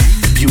be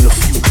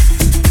beautiful.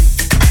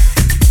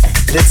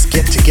 Let's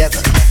get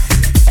together.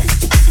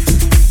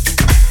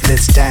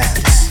 Let's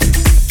dance.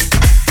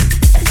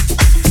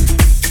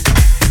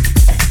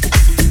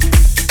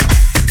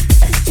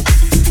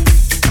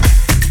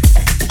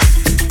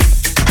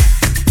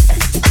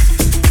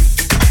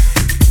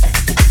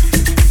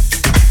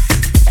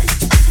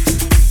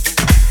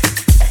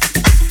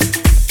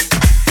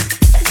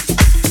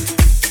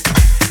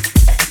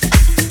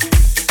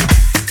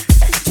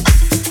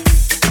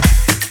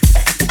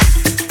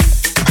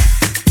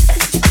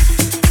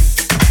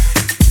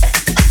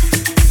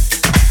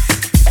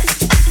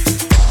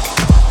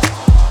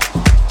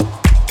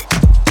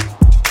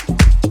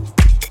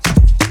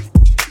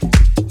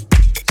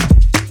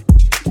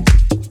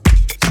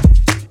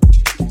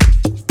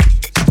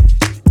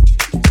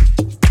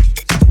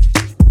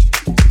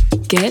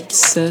 Get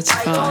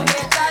certified.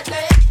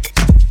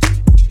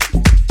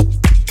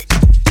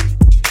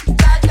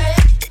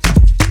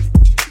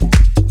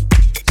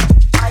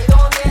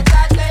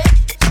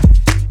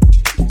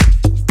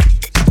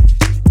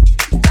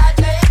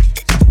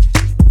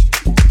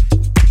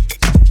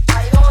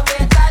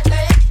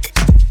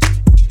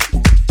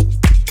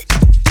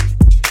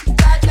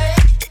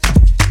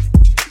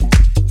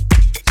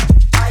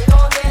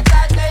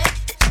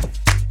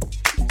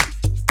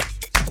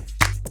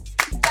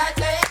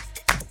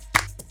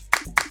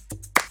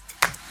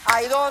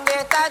 Ahí donde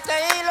está este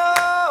hilo,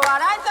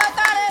 para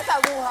ensartar esa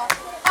aguja.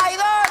 Ahí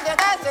donde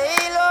está este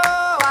hilo,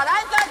 para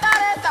ensartar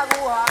esa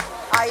aguja.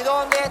 Ahí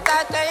donde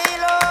está este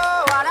hilo,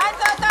 para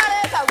ensartar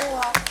esa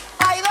aguja.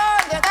 Ahí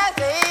donde está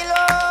este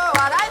hilo,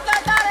 para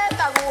ensartar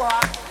esa aguja.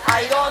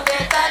 Ahí donde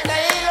está este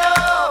hilo,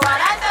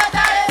 para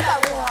ensartar esa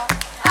aguja.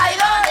 Ahí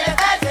donde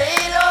está este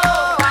hilo,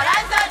 para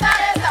ensartar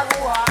esa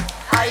aguja.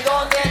 Ahí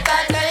donde está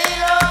este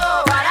hilo,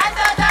 para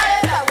ensartar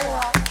esa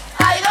aguja.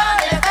 Ahí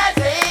donde está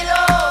este hilo,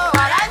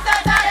 para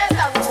ensartar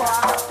esa aguja.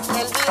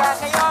 El día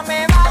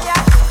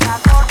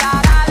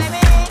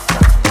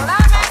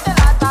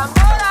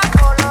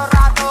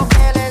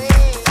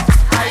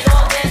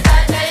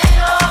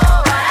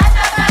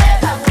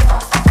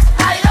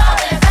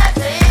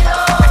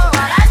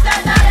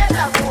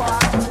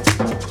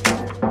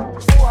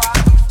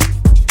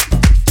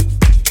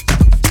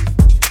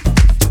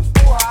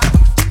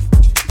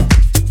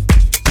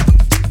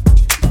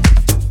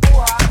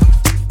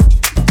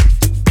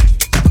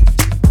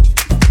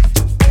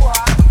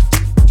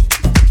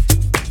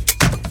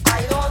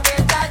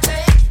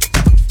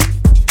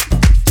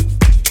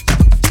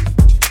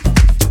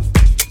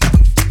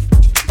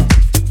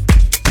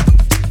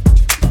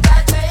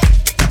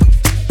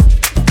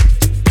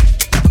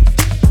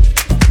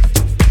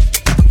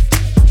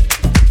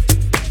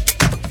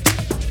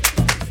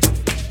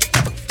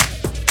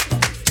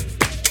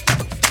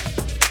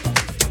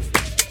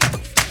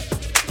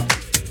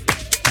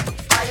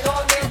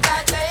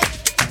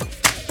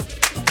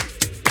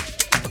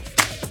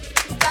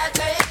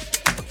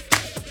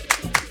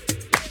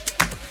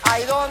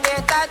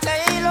está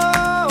ese hilo?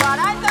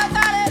 Para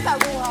insertar esa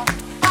aguja.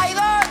 Ay,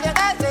 ¿dónde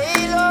está ese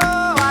hilo?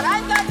 Para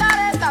insertar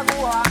esa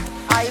aguja.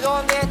 Ay,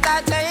 ¿dónde está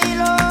ese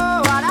hilo?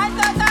 Para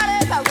insertar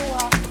esa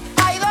aguja.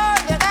 Ay,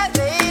 ¿dónde está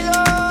ese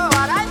hilo?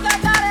 Para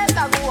insertar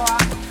esa aguja.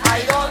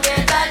 Ay, ¿dónde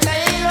está ese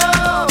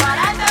hilo?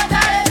 Para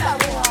insertar esa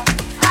aguja.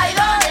 Ay,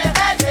 ¿dónde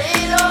está ese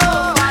hilo?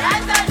 Para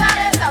insertar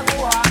esa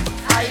aguja.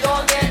 Ay,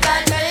 ¿dónde está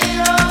ese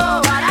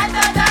hilo? Para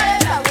insertar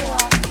esa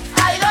aguja.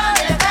 Ay,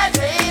 ¿dónde está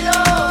ese hilo?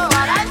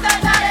 Para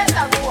insertar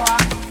esa aguja.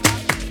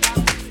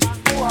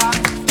 Aguja.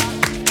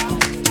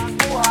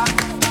 Aguja.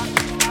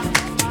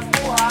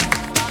 Aguja.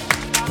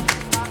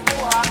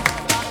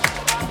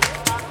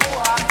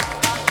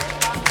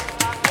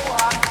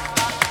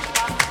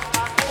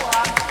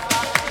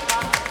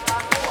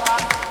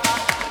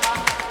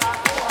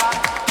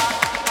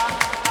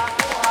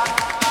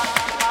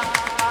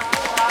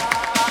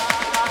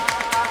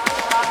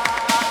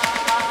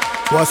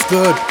 What's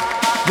good?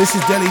 This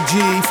is Deli G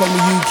from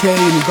the UK,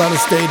 and you gotta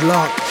stay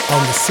locked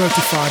on the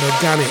Certified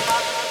Organic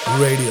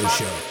Radio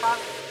Show.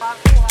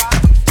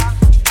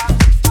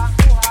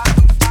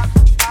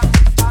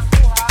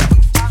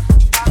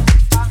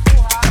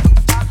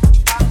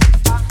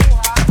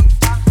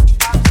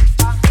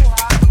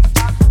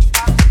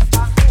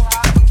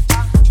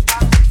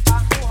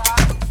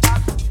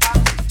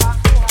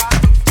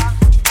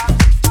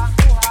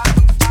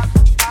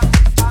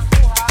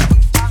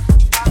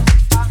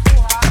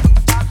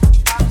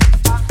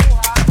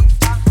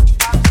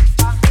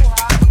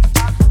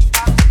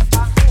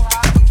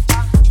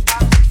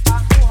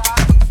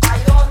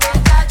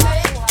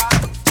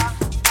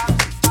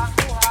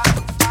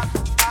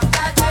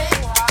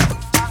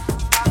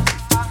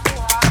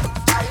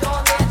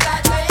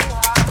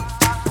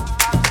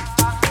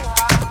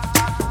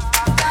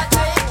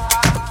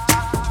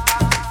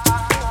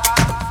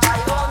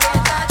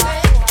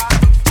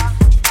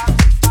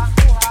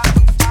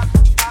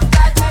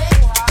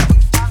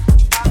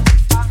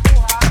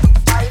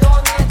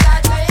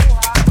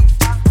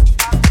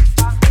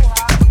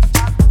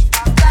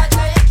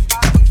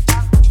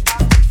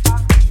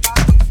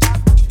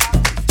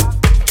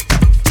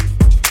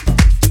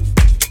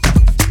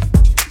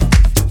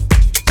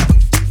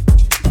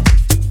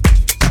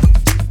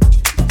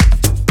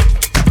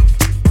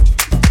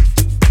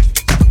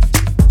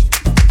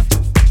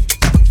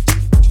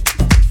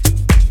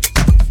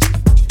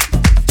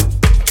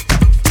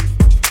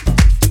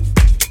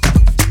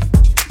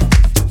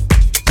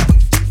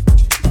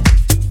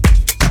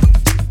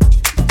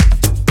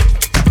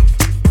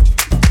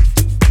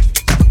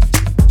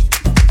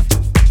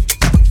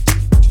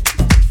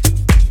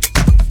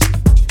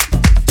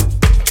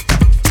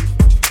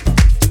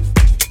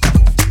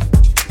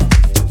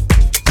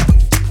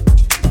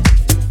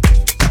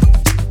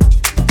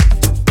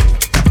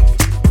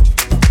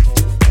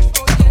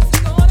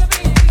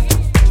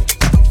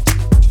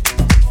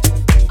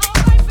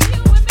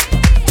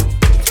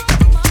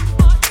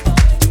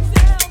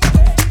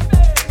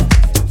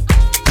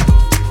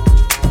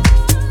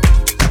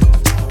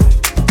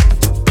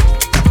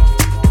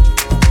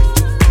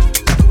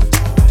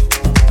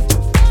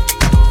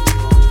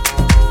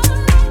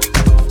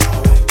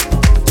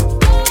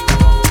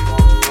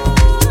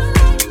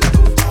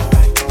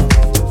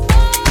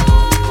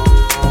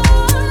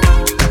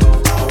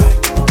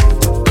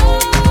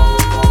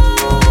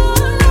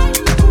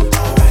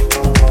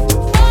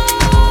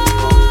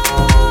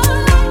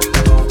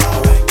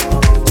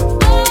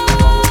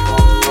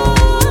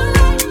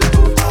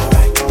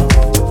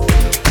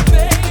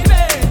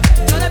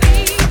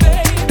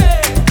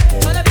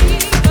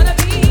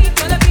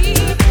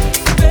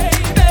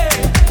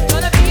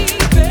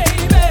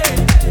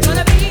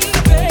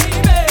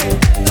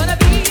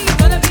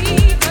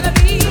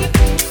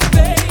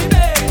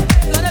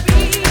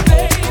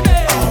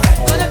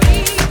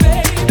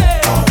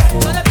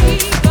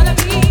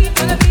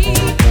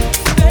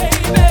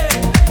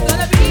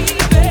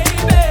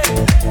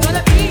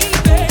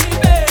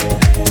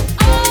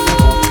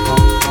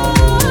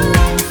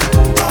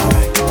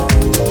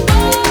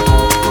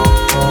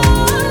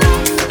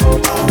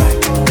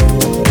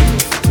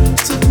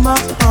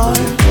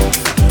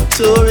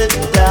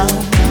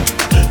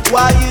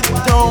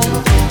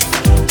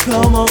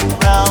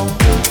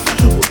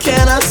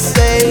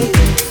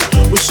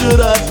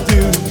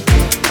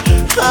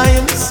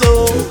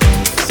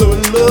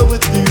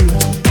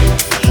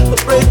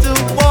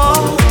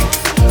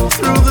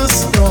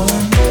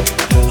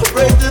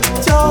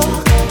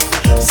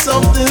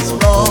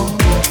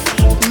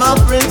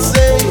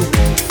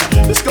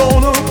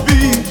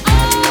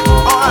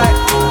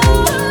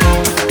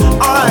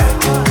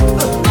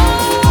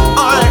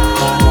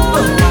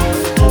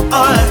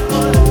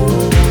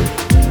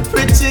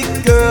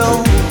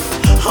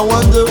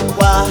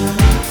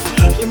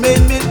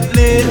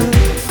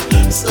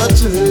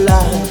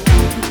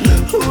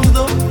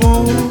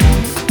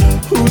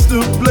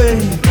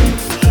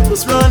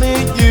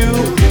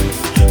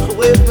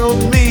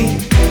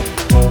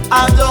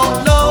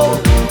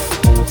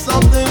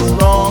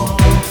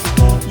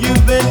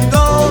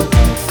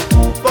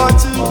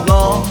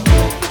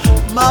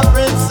 My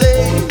friend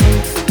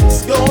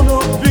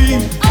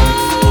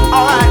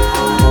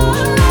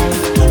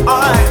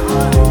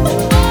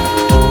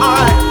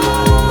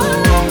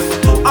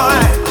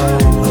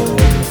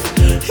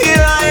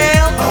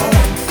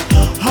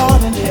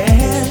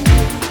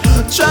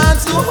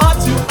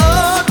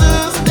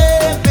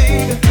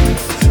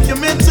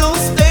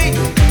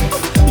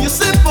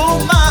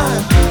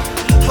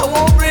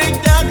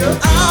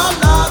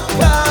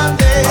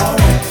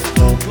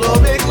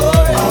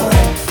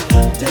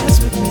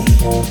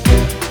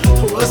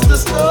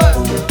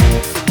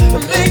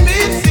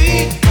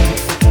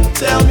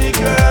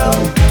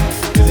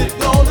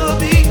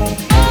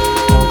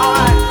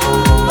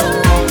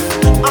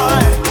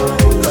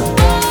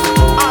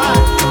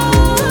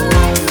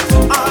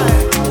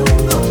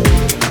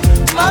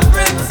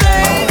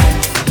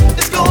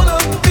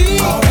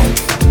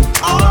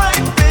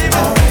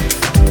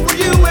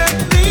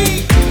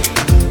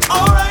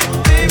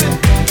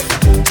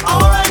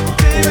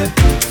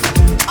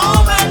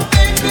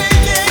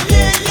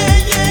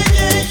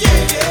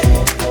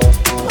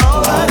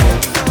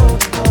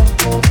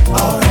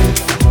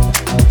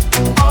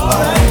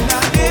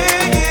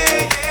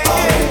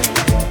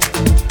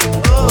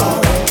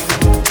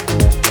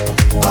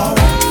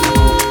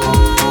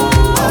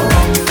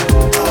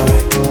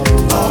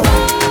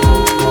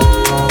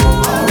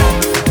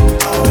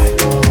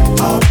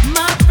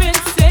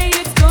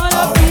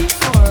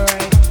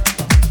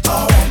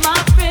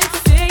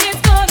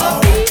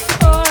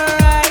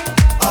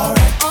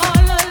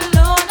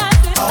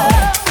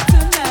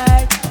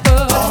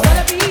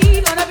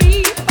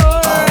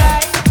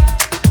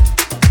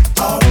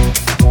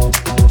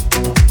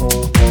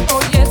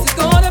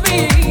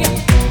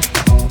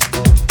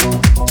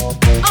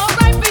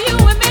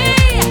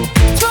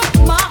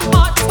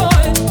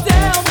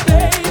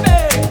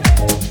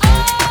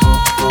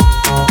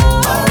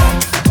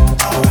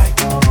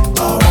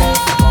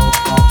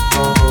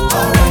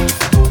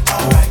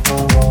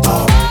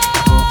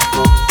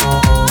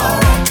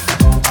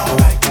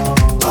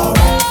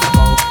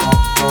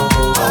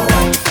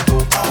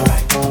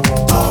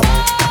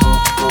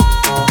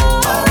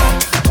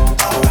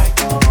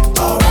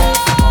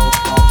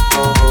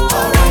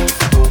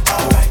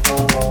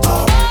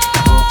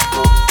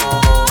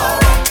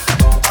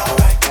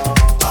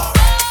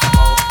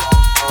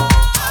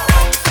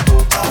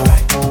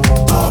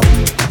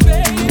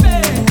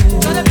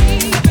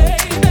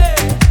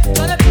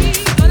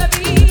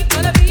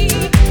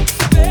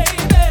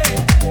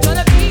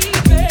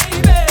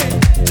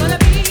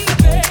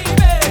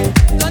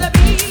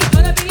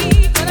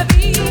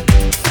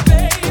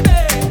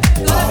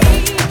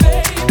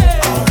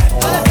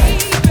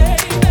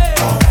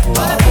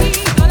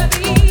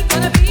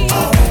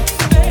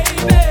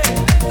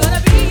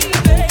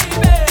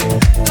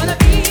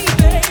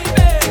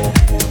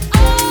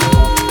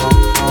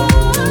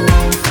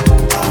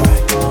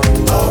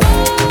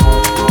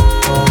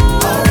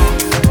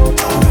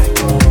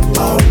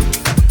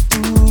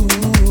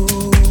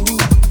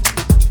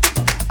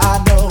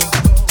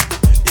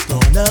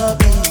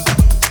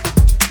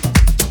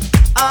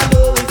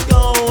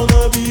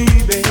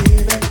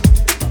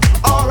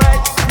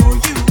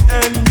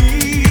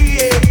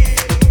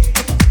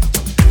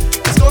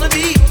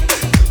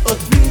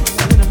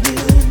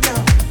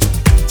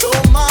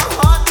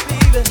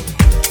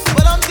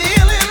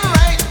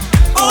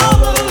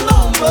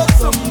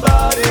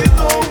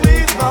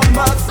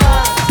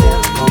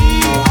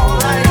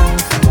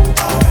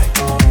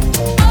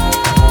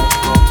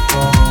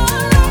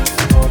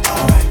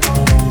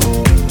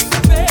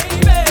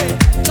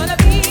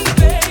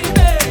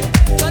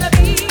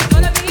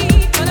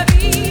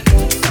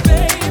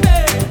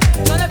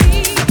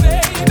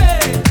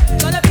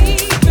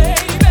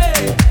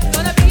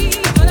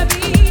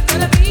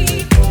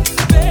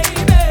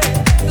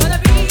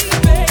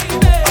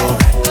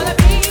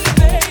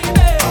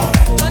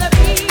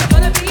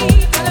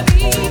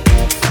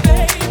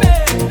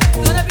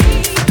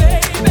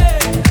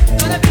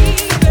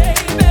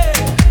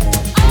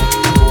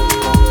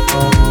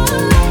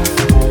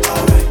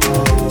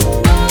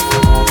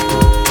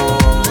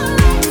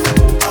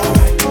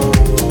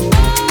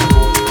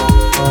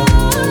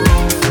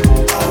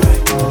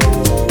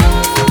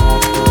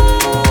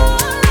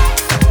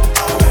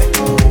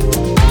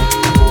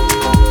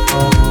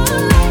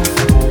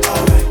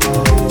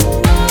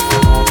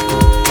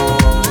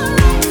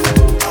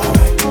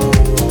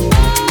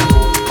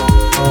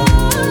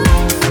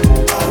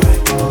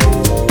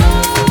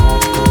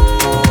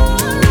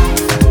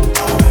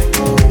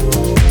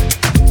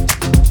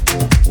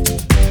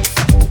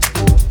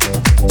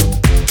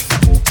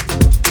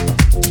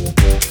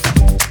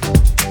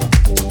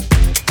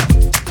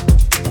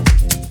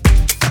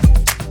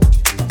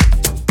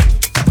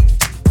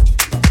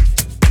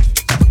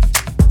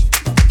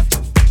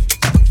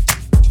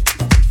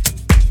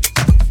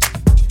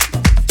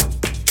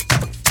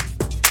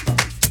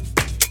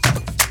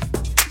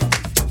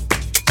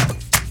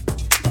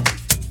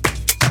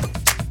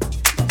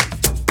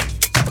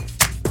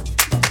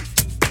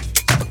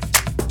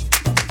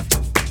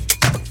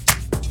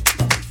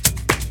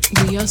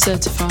We are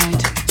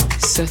certified.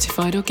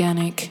 Certified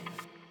organic.